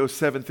to look at those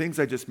 7 things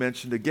I just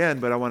mentioned again,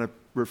 but I want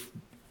to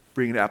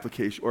bring an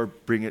application or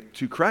bring it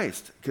to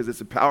Christ because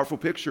it's a powerful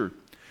picture.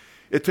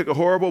 It took a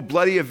horrible,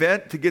 bloody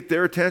event to get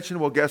their attention.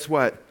 Well, guess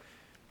what?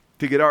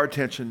 To get our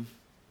attention,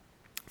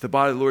 the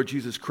body of the Lord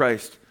Jesus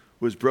Christ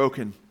was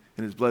broken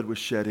and his blood was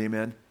shed.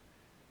 Amen?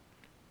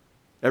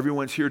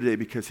 Everyone's here today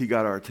because he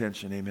got our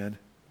attention. Amen?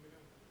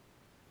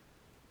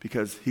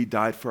 Because he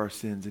died for our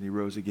sins and he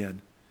rose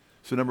again.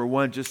 So number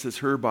one, just as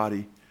her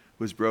body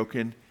was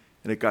broken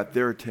and it got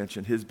their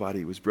attention, his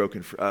body was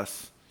broken for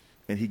us,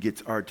 and he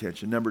gets our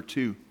attention. Number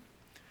two,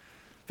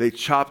 they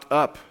chopped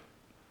up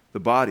the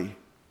body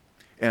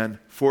and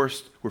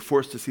were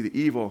forced to see the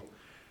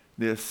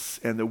evilness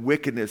and the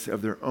wickedness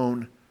of their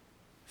own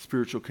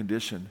spiritual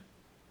condition,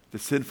 the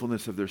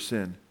sinfulness of their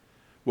sin.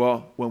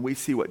 Well, when we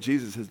see what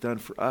Jesus has done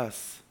for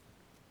us,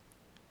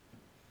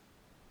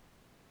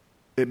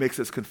 it makes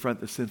us confront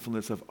the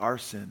sinfulness of our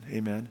sin.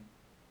 Amen?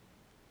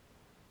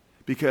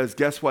 Because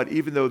guess what?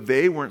 Even though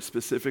they weren't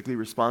specifically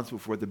responsible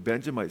for what the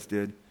Benjamites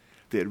did,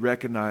 they had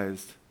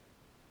recognized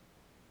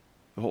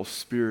the whole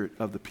spirit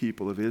of the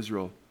people of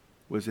Israel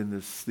was in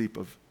this sleep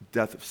of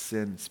death of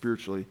sin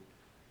spiritually.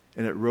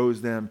 And it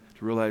rose them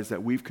to realize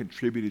that we've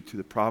contributed to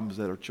the problems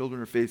that our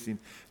children are facing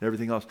and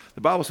everything else.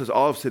 The Bible says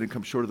all have sinned and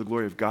come short of the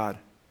glory of God.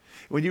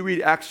 When you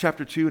read Acts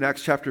chapter 2 and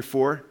Acts chapter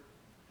 4,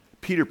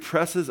 Peter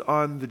presses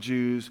on the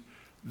Jews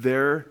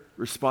their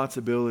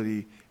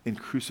responsibility in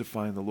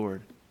crucifying the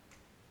Lord.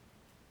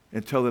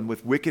 And tell them,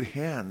 with wicked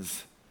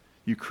hands,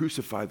 you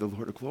crucified the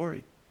Lord of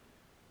glory.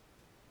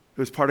 It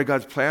was part of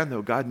God's plan,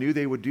 though. God knew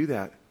they would do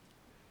that.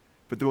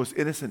 But the most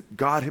innocent,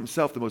 God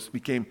himself,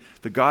 became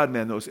the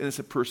God-man, the most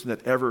innocent person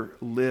that ever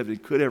lived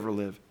and could ever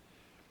live,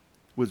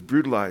 was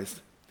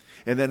brutalized.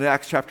 And then in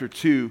Acts chapter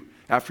 2,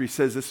 after he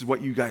says, this is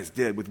what you guys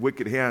did with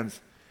wicked hands,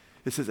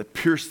 it says it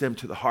pierced them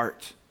to the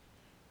heart.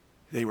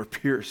 They were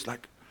pierced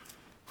like,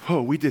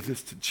 oh, we did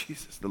this to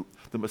Jesus,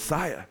 the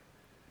Messiah.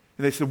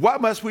 And they said,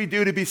 what must we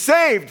do to be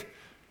saved?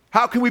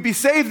 How can we be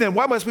saved then?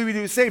 What must we do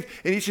to be saved?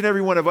 And each and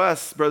every one of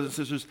us, brothers and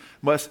sisters,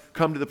 must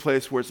come to the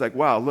place where it's like,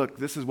 wow, look,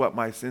 this is what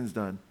my sin's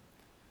done.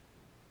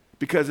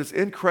 Because it's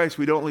in Christ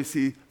we don't only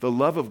see the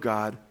love of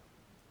God,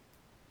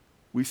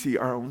 we see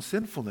our own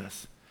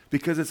sinfulness.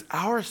 Because it's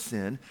our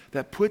sin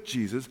that put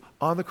Jesus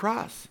on the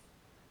cross.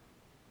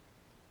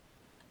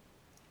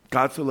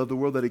 God so loved the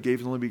world that he gave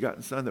his only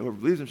begotten Son, that whoever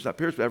believes in him shall not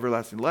perish but have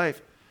everlasting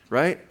life.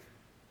 Right?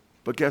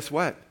 But guess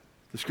what?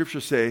 The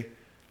scriptures say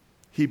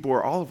he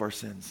bore all of our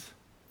sins.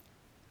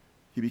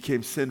 He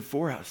became sin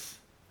for us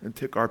and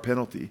took our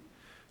penalty.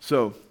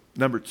 So,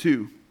 number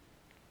two,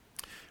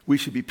 we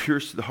should be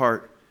pierced to the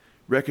heart,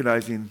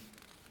 recognizing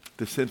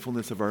the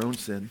sinfulness of our own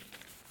sin.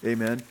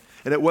 Amen.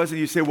 And it wasn't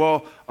you say,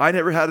 well, I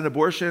never had an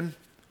abortion.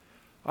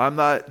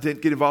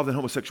 Didn't get involved in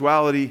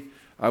homosexuality.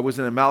 I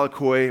wasn't a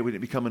Malakoi. I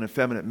didn't become an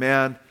effeminate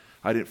man.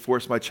 I didn't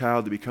force my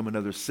child to become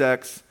another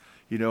sex.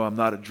 I'm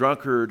not a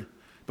drunkard.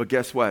 But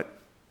guess what?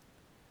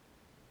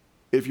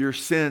 If your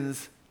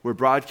sins were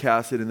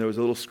broadcasted and there was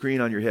a little screen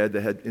on your head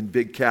that had in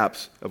big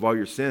caps of all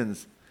your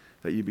sins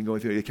that you've been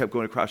going through, they kept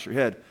going across your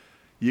head,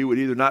 you would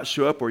either not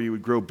show up or you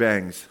would grow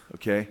bangs,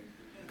 okay?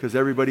 Because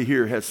everybody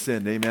here has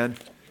sinned, amen?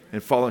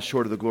 And fallen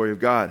short of the glory of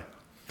God,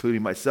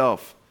 including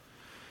myself.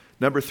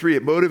 Number three,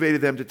 it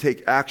motivated them to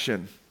take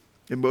action.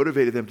 It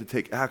motivated them to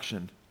take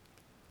action.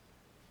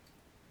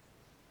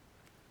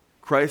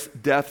 Christ's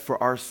death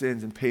for our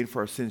sins and pain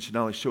for our sins should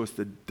not only show us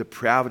the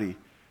depravity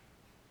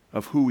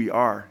of who we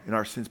are, and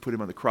our sins put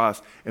him on the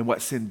cross, and what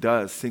sin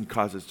does. Sin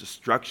causes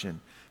destruction,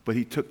 but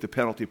he took the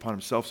penalty upon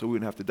himself so we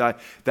wouldn't have to die.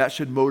 That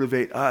should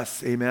motivate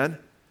us, amen,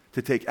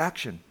 to take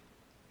action.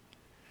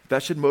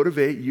 That should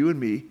motivate you and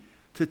me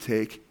to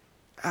take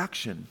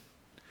action.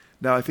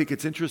 Now, I think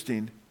it's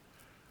interesting.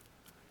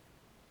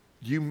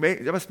 You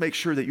must make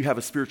sure that you have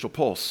a spiritual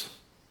pulse.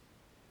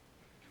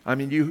 I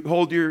mean, you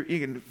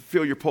can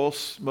feel your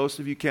pulse, most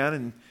of you can,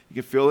 and you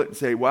can feel it and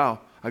say, wow,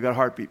 I got a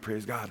heartbeat,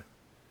 praise God.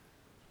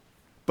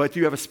 But do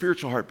you have a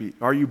spiritual heartbeat?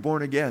 Are you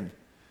born again?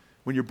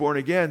 When you're born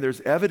again,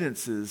 there's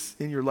evidences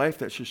in your life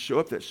that should show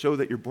up that show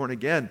that you're born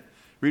again.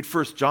 Read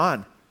 1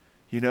 John,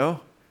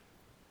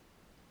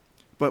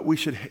 But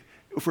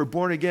if we're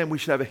born again, we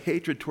should have a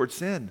hatred toward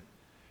sin,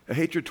 a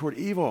hatred toward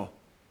evil.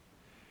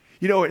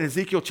 In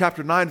Ezekiel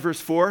chapter 9,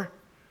 verse 4,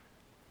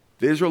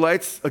 the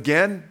Israelites,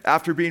 again,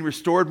 after being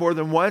restored more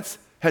than once,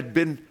 had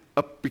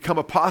become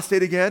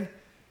apostate again.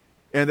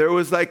 And there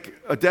was like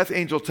a death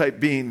angel type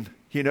being,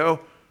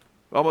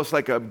 almost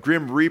like a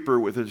grim reaper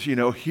with his,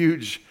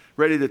 huge,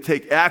 ready to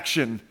take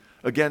action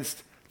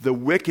against the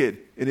wicked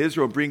in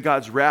Israel and bring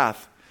God's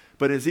wrath.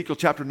 But in Ezekiel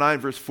chapter 9,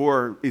 verse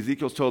 4,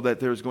 Ezekiel's told that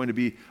there's going to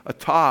be a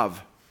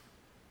tav,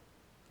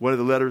 one of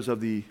the letters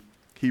of the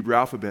Hebrew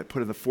alphabet,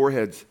 put in the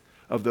foreheads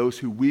of those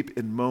who weep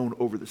and moan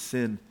over the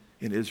sin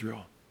in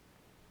Israel.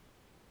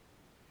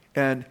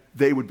 And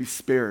they would be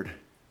spared.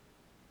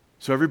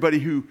 So everybody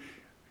who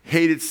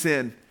hated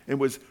sin and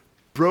was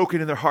broken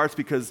in their hearts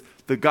because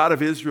the God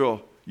of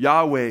Israel,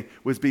 Yahweh,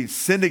 was being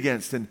sinned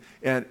against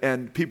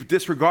and people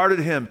disregarded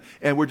him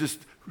and were just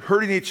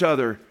hurting each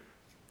other,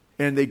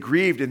 and they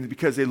grieved, and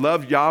because they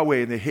loved Yahweh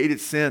and they hated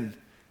sin,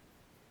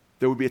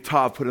 there would be a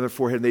tav put on their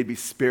forehead and they'd be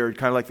spared,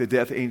 kind of like the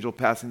death angel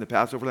passing the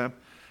Passover lamb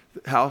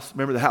house.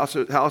 Remember the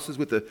houses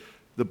with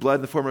the blood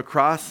in the form of a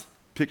cross,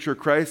 picture of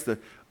Christ. The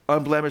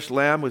unblemished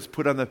lamb was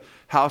put on the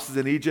houses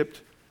in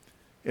Egypt,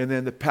 and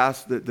then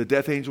the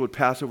death angel would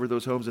pass over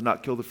those homes and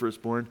not kill the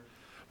firstborn.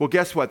 Well,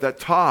 guess what? That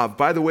tav,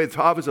 by the way,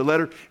 tav is a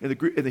letter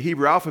in the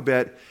Hebrew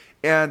alphabet,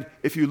 And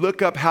if you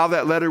look up how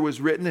that letter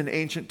was written in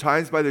ancient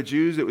times by the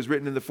Jews, it was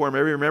written in the form,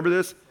 everybody remember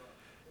this?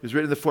 It was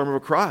written in the form of a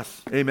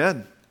cross.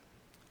 Amen.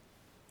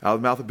 Out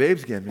of the mouth of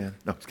babes again, man.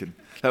 No, just kidding.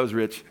 That was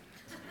rich.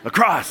 A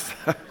cross.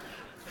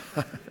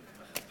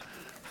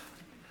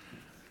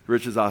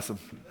 Rich is awesome.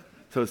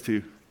 So is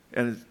too.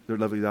 And their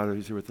lovely daughter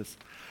who's here with us.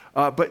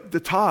 But the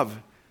Tav,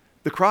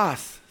 the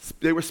cross,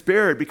 they were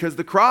spared because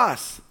the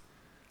cross.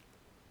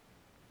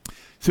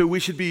 So we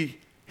should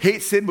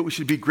hate sin, but we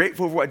should be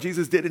grateful for what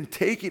Jesus did in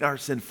taking our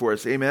sin for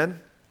us.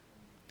 Amen?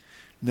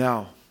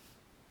 Now,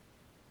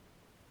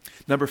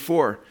 number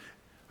 4,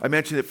 I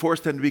mentioned it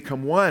forced them to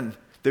become one.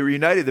 They were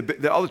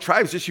united. All the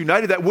tribes just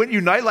united. That wouldn't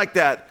unite like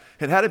that.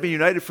 And had it been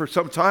united for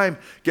some time,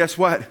 guess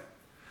what?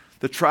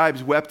 The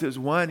tribes wept as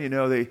one. You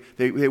know,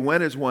 they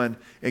went as one.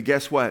 And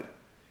guess what?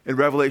 In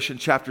Revelation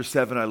chapter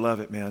 7, I love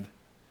it, man.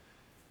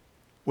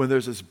 When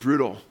there's this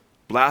brutal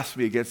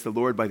blasphemy against the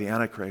Lord by the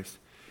Antichrist,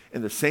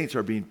 and the saints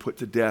are being put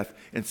to death,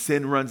 and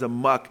sin runs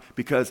amok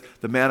because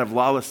the man of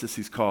lawlessness,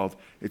 he's called.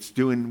 It's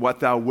doing what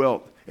thou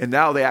wilt. And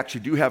now they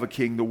actually do have a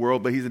king, the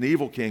world, but he's an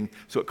evil king,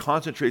 so it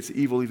concentrates the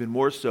evil even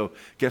more so.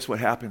 Guess what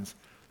happens?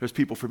 There's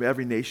people from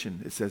every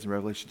nation, it says in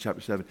Revelation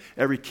chapter 7,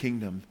 every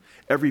kingdom,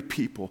 every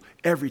people,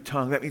 every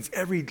tongue. That means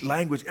every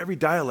language, every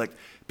dialect,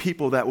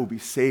 people that will be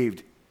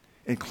saved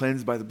and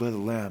cleansed by the blood of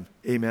the Lamb.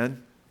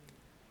 Amen?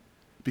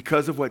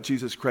 Because of what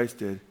Jesus Christ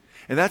did.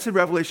 And that's in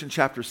Revelation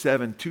chapter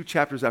 7, 2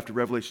 chapters after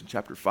Revelation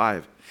chapter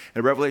 5.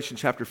 In Revelation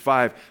chapter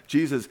 5,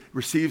 Jesus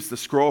receives the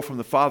scroll from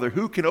the Father.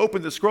 Who can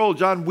open the scroll?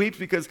 John weeps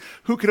because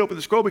who can open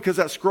the scroll? Because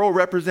that scroll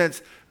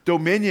represents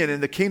dominion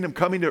and the kingdom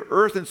coming to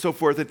earth and so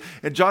forth.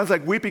 And John's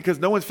like weeping because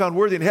no one's found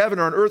worthy in heaven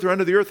or on earth or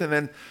under the earth. And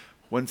then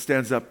one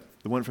stands up,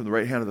 the one from the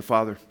right hand of the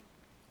Father.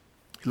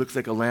 He looks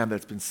like a lamb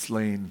that's been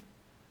slain.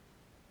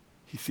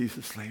 He sees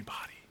the slain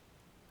body.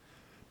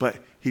 But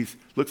he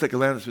looks like a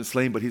lamb that's been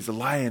slain, but he's the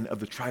Lion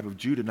of the tribe of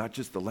Judah, not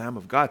just the Lamb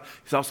of God.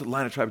 He's also the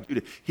Lion of the tribe of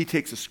Judah. He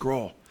takes a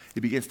scroll. He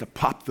begins to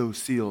pop those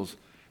seals,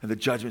 and the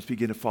judgments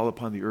begin to fall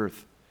upon the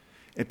earth.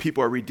 And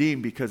people are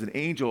redeemed because an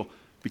angel,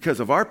 because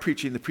of our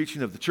preaching, the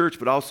preaching of the church,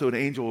 but also an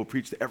angel will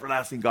preach the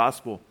everlasting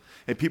gospel.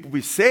 And people will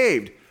be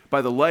saved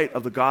by the light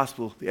of the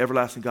gospel, the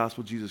everlasting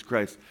gospel of Jesus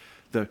Christ,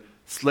 the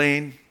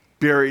slain,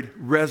 buried,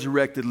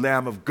 resurrected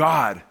Lamb of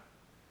God.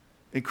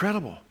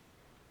 Incredible.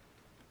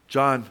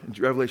 John, in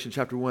Revelation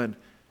chapter 1,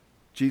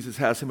 Jesus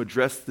has him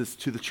address this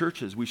to the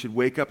churches. We should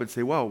wake up and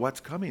say, wow, what's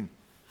coming?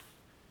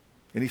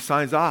 And he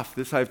signs off,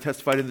 this I have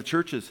testified in the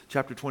churches,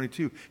 chapter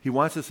 22. He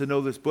wants us to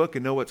know this book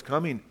and know what's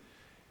coming.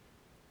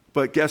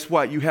 But guess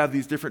what? You have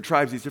these different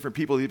tribes, these different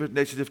people, these different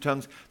nations, different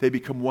tongues. They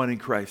become one in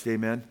Christ.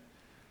 Amen?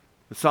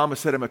 The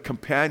psalmist said, I'm a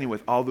companion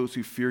with all those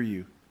who fear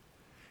you.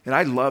 And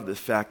I love this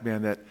fact,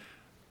 man, that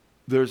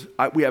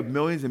we have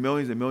millions and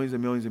millions and millions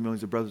and millions and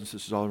millions of brothers and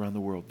sisters all around the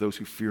world, those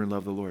who fear and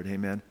love the Lord.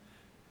 Amen?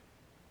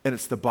 And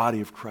it's the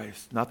body of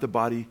Christ, not the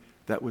body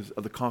that was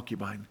of the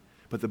concubine,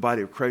 but the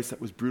body of Christ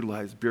that was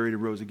brutalized, buried,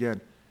 and rose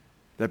again.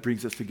 That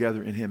brings us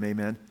together in him,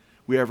 amen?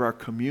 We have our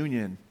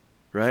communion,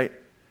 right?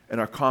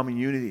 And our common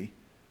unity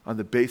on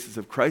the basis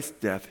of Christ's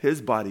death,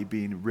 his body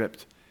being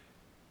ripped,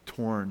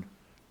 torn,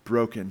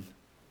 broken,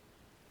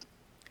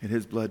 and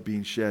his blood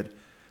being shed.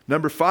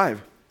 Number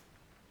 5,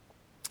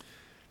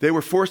 they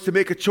were forced to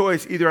make a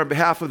choice either on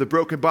behalf of the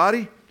broken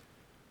body,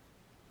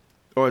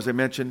 or as I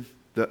mentioned,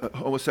 the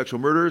homosexual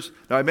murderers.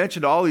 Now, I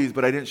mentioned all these,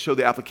 but I didn't show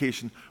the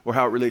application or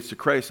how it relates to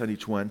Christ on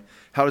each one.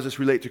 How does this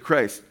relate to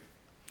Christ?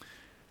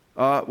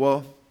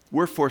 Well,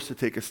 we're forced to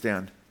take a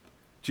stand.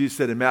 Jesus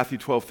said in Matthew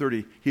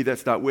 12:30, he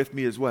that's not with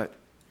me is what?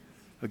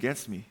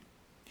 Against me.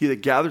 He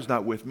that gathers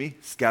not with me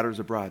scatters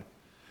abroad.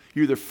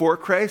 You're either for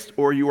Christ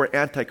or you are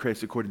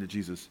anti-Christ, according to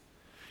Jesus.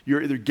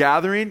 You're either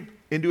gathering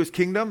into his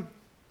kingdom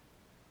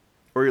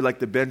or you're like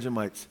the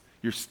Benjamites.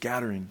 You're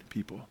scattering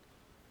people.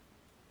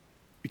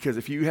 Because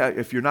if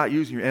you're not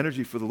using your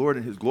energy for the Lord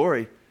and his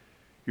glory,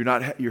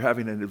 you're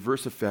having an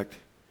adverse effect.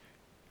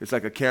 It's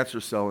like a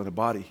cancer cell in a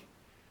body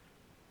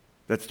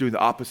that's doing the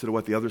opposite of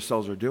what the other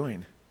cells are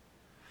doing.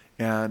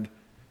 And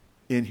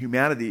in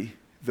humanity,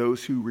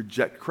 those who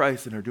reject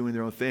Christ and are doing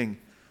their own thing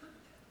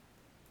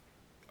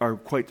are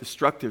quite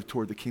destructive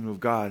toward the kingdom of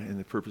God and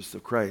the purposes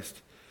of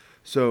Christ.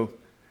 So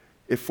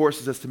it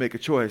forces us to make a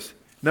choice.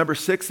 Number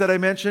 6 that I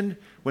mentioned,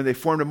 when they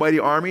formed a mighty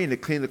army and they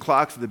cleaned the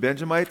clocks of the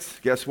Benjamites,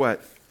 guess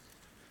what?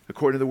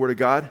 According to the Word of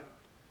God,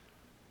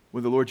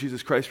 when the Lord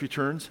Jesus Christ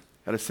returns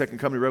at his second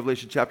coming,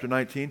 Revelation chapter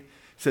 19, it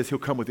says he'll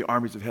come with the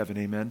armies of heaven,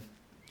 amen?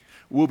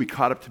 We'll be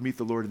caught up to meet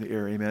the Lord in the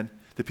air, amen?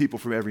 The people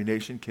from every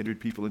nation, kindred,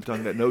 people, and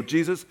tongue that know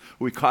Jesus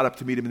will be caught up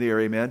to meet him in the air,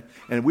 amen?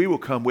 And we will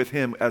come with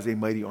him as a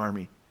mighty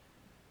army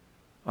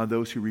on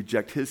those who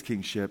reject his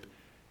kingship.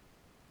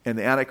 And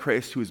the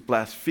Antichrist, who is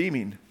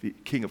blaspheming the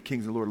King of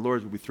kings and Lord of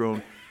lords, will be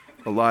thrown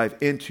alive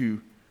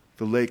into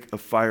the lake of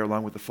fire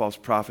along with the false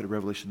prophet of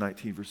Revelation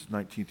 19, verses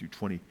 19 through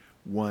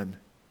 21.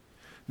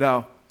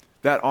 Now,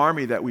 that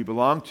army that we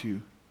belong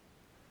to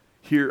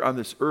here on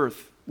this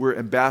earth, we're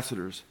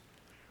ambassadors.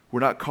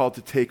 We're not called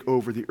to take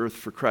over the earth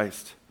for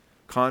Christ.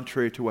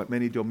 Contrary to what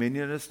many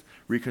dominionists,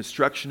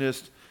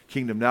 reconstructionists,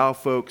 Kingdom Now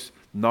folks,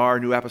 NAR,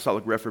 New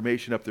Apostolic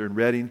Reformation up there in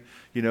Reading,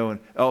 and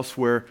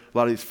elsewhere. A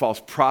lot of these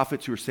false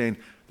prophets who are saying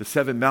the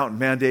 7 Mountain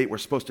Mandate, we're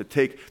supposed to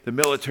take the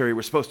military,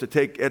 we're supposed to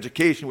take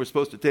education, we're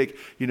supposed to take,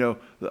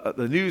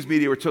 the news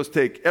media, we're supposed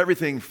to take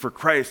everything for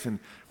Christ, and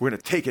we're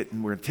going to take it,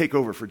 and we're going to take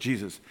over for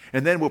Jesus.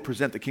 And then we'll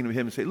present the kingdom to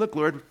him and say, look,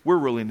 Lord, we're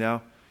ruling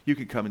now. You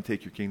can come and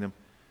take your kingdom.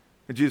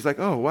 And Jesus is like,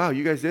 oh, wow,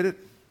 you guys did it?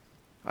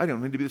 I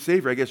don't need to be the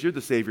Savior. I guess you're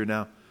the Savior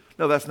now.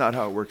 No, that's not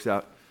how it works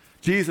out.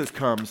 Jesus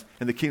comes,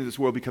 and the kingdoms of this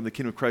world become the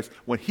kingdom of Christ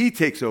when he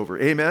takes over.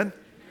 Amen? Amen?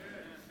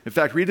 In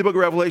fact, read the book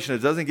of Revelation. It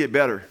doesn't get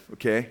better,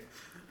 okay?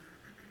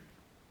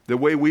 The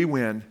way we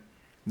win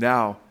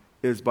now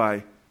is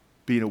by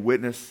being a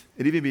witness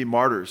and even being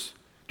martyrs.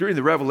 During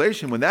the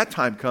Revelation, when that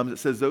time comes, it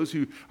says those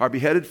who are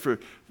beheaded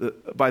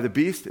by the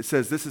beast, it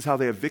says this is how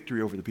they have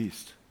victory over the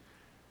beast.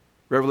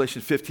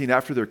 Revelation 15,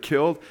 after they're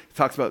killed, it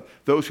talks about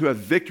those who have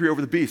victory over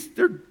the beast.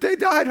 They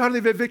died. How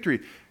did they have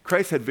victory?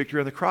 Christ had victory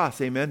on the cross.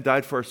 Amen?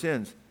 Died for our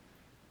sins.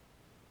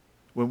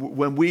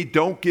 When we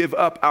don't give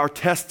up our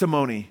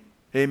testimony,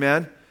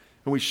 amen,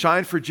 and we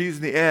shine for Jesus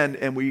in the end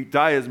and we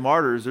die as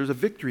martyrs, there's a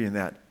victory in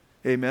that.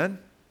 Amen?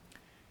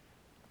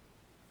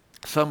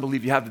 Some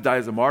believe you have to die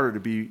as a martyr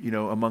to be,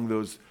 among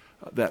those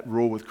that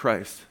rule with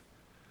Christ.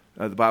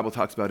 The Bible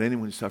talks about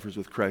anyone who suffers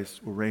with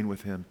Christ will reign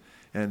with him.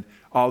 And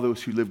all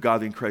those who live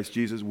godly in Christ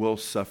Jesus will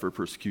suffer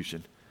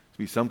persecution.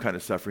 There'll be some kind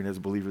of suffering as a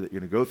believer that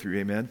you're going to go through.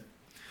 Amen?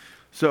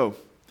 So,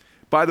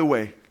 by the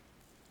way,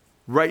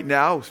 right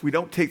now, we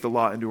don't take the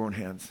law into our own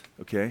hands,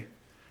 okay?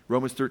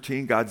 Romans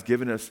 13, God's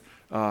given us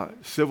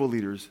civil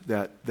leaders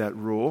that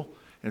rule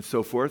and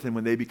so forth. And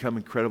when they become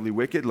incredibly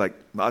wicked, like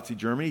Nazi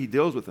Germany, he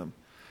deals with them.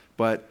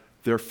 But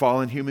they're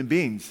fallen human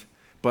beings.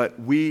 But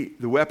the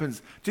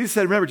weapons, Jesus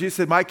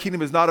said, my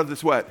kingdom is not of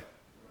this what?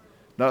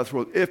 Not of this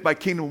world. If my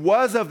kingdom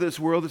was of this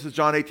world, this is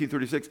John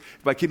 18:36.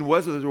 If my kingdom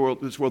was of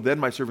this world, then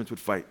my servants would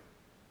fight.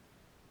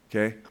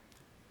 Okay?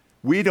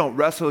 We don't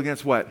wrestle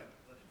against what?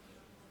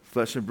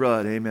 Flesh and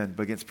blood, amen.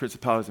 But against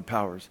principalities and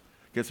powers,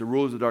 against the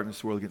rulers of darkness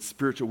of the world, against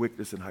spiritual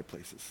wickedness in high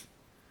places.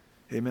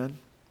 Amen?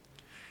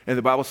 And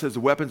the Bible says the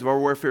weapons of our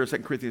warfare, 2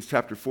 Corinthians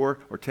chapter 4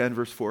 or 10,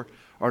 verse 4,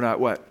 are not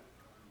what?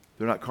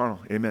 They're not carnal.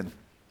 Amen.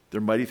 They're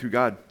mighty through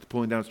God,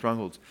 pulling down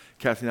strongholds,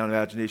 casting down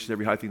imaginations,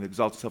 every high thing that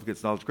exalts itself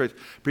against the knowledge of Christ,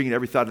 bringing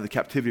every thought into the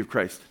captivity of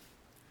Christ.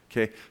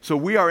 Okay? So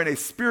we are in a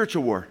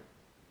spiritual war.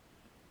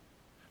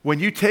 When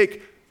you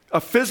take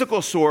a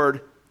physical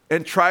sword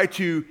and try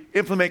to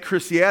implement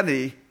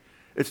Christianity,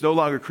 it's no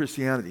longer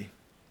Christianity.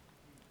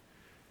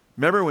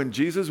 Remember when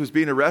Jesus was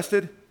being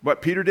arrested,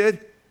 what Peter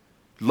did?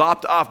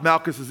 Lopped off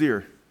Malchus's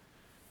ear.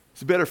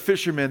 He's a better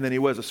fisherman than he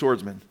was a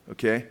swordsman,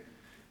 okay?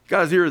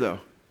 Got his ear, though.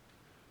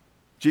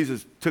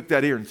 Jesus took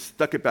that ear and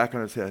stuck it back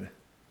on his head.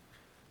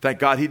 Thank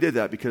God he did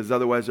that, because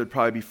otherwise there'd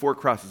probably be 4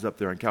 crosses up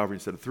there on Calvary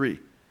instead of 3,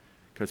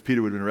 because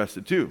Peter would have been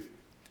arrested too.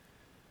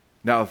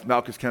 Now, if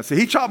Malchus can't say,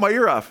 he chopped my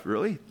ear off.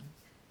 Really?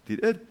 He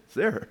did? It's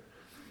there.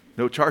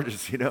 No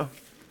charges,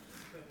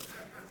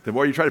 The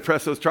more you try to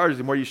press those charges,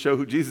 the more you show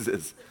who Jesus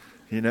is,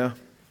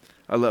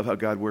 I love how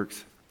God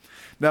works.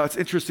 Now, it's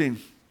interesting.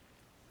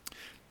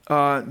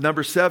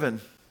 Number 7.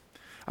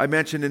 I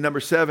mentioned in number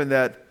 7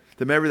 that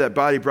the member of that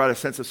body brought a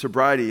sense of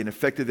sobriety and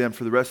affected them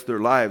for the rest of their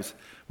lives.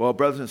 Well,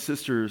 brothers and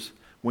sisters,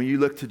 when you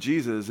look to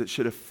Jesus, it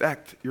should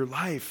affect your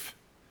life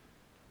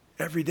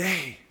every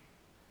day.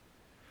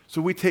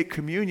 So we take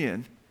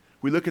communion,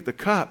 we look at the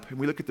cup, and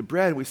we look at the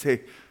bread, and we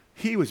say,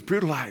 he was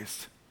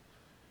brutalized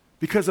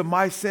because of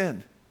my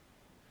sin.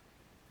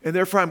 And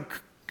therefore, I'm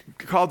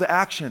called to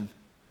action,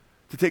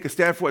 to take a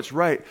stand for what's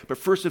right, but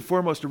first and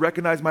foremost, to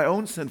recognize my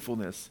own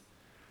sinfulness,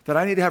 that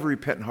I need to have a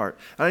repentant heart.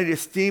 I need to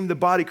esteem the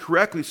body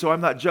correctly so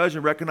I'm not judged,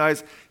 and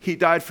recognize he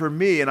died for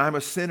me and I'm a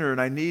sinner and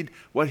I need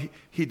what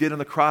he did on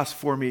the cross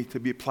for me to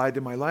be applied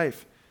to my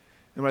life.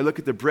 And when I look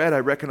at the bread, I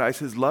recognize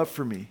his love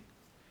for me,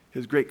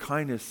 his great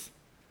kindness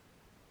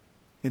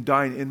in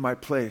dying in my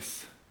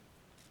place.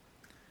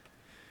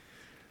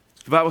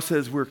 The Bible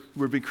says we're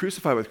being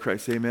crucified with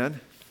Christ, amen?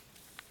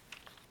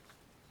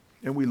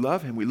 And we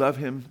love him. We love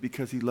him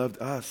because he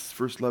loved us,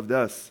 first loved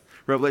us.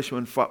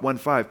 Revelation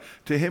 1:5.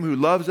 To him who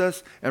loves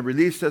us and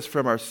released us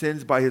from our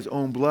sins by his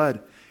own blood.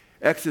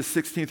 Exodus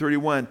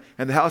 16:31.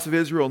 And the house of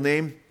Israel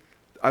named,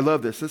 I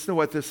love this. Listen to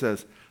what this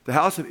says. The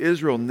house of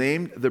Israel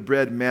named the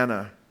bread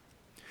manna.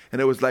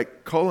 And it was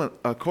like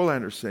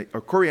coriander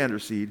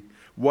seed,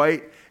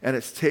 white, and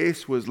its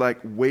taste was like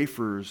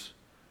wafers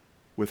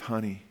with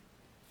honey.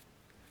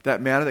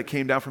 That manna that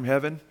came down from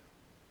heaven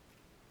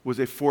was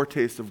a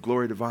foretaste of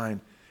glory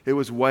divine. It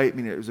was white,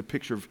 meaning it was a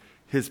picture of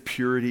his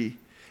purity.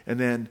 And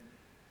then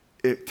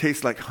it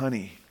tastes like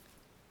honey.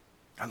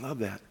 I love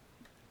that.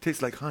 It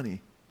tastes like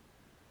honey.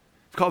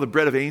 It's called the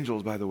bread of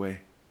angels, by the way.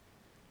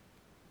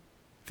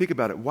 Think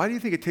about it. Why do you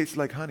think it tasted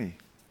like honey?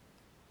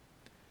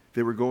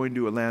 They were going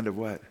to a land of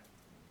what?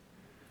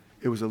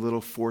 It was a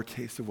little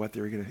foretaste of what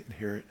they were going to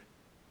inherit.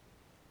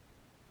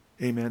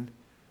 Amen.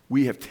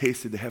 We have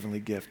tasted the heavenly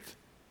gift.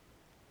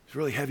 It's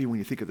really heavy when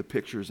you think of the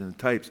pictures and the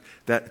types.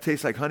 That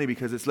tastes like honey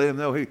because it's letting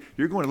them know, hey,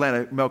 you're going to land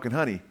of milk and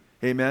honey.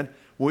 Amen.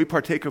 When we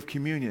partake of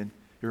communion,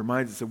 It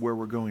reminds us of where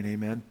we're going,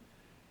 amen?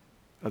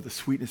 Of the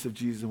sweetness of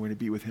Jesus, and we're going to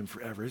be with him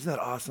forever. Isn't that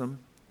awesome?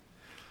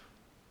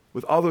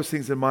 With all those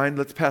things in mind,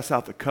 let's pass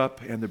out the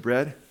cup and the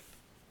bread.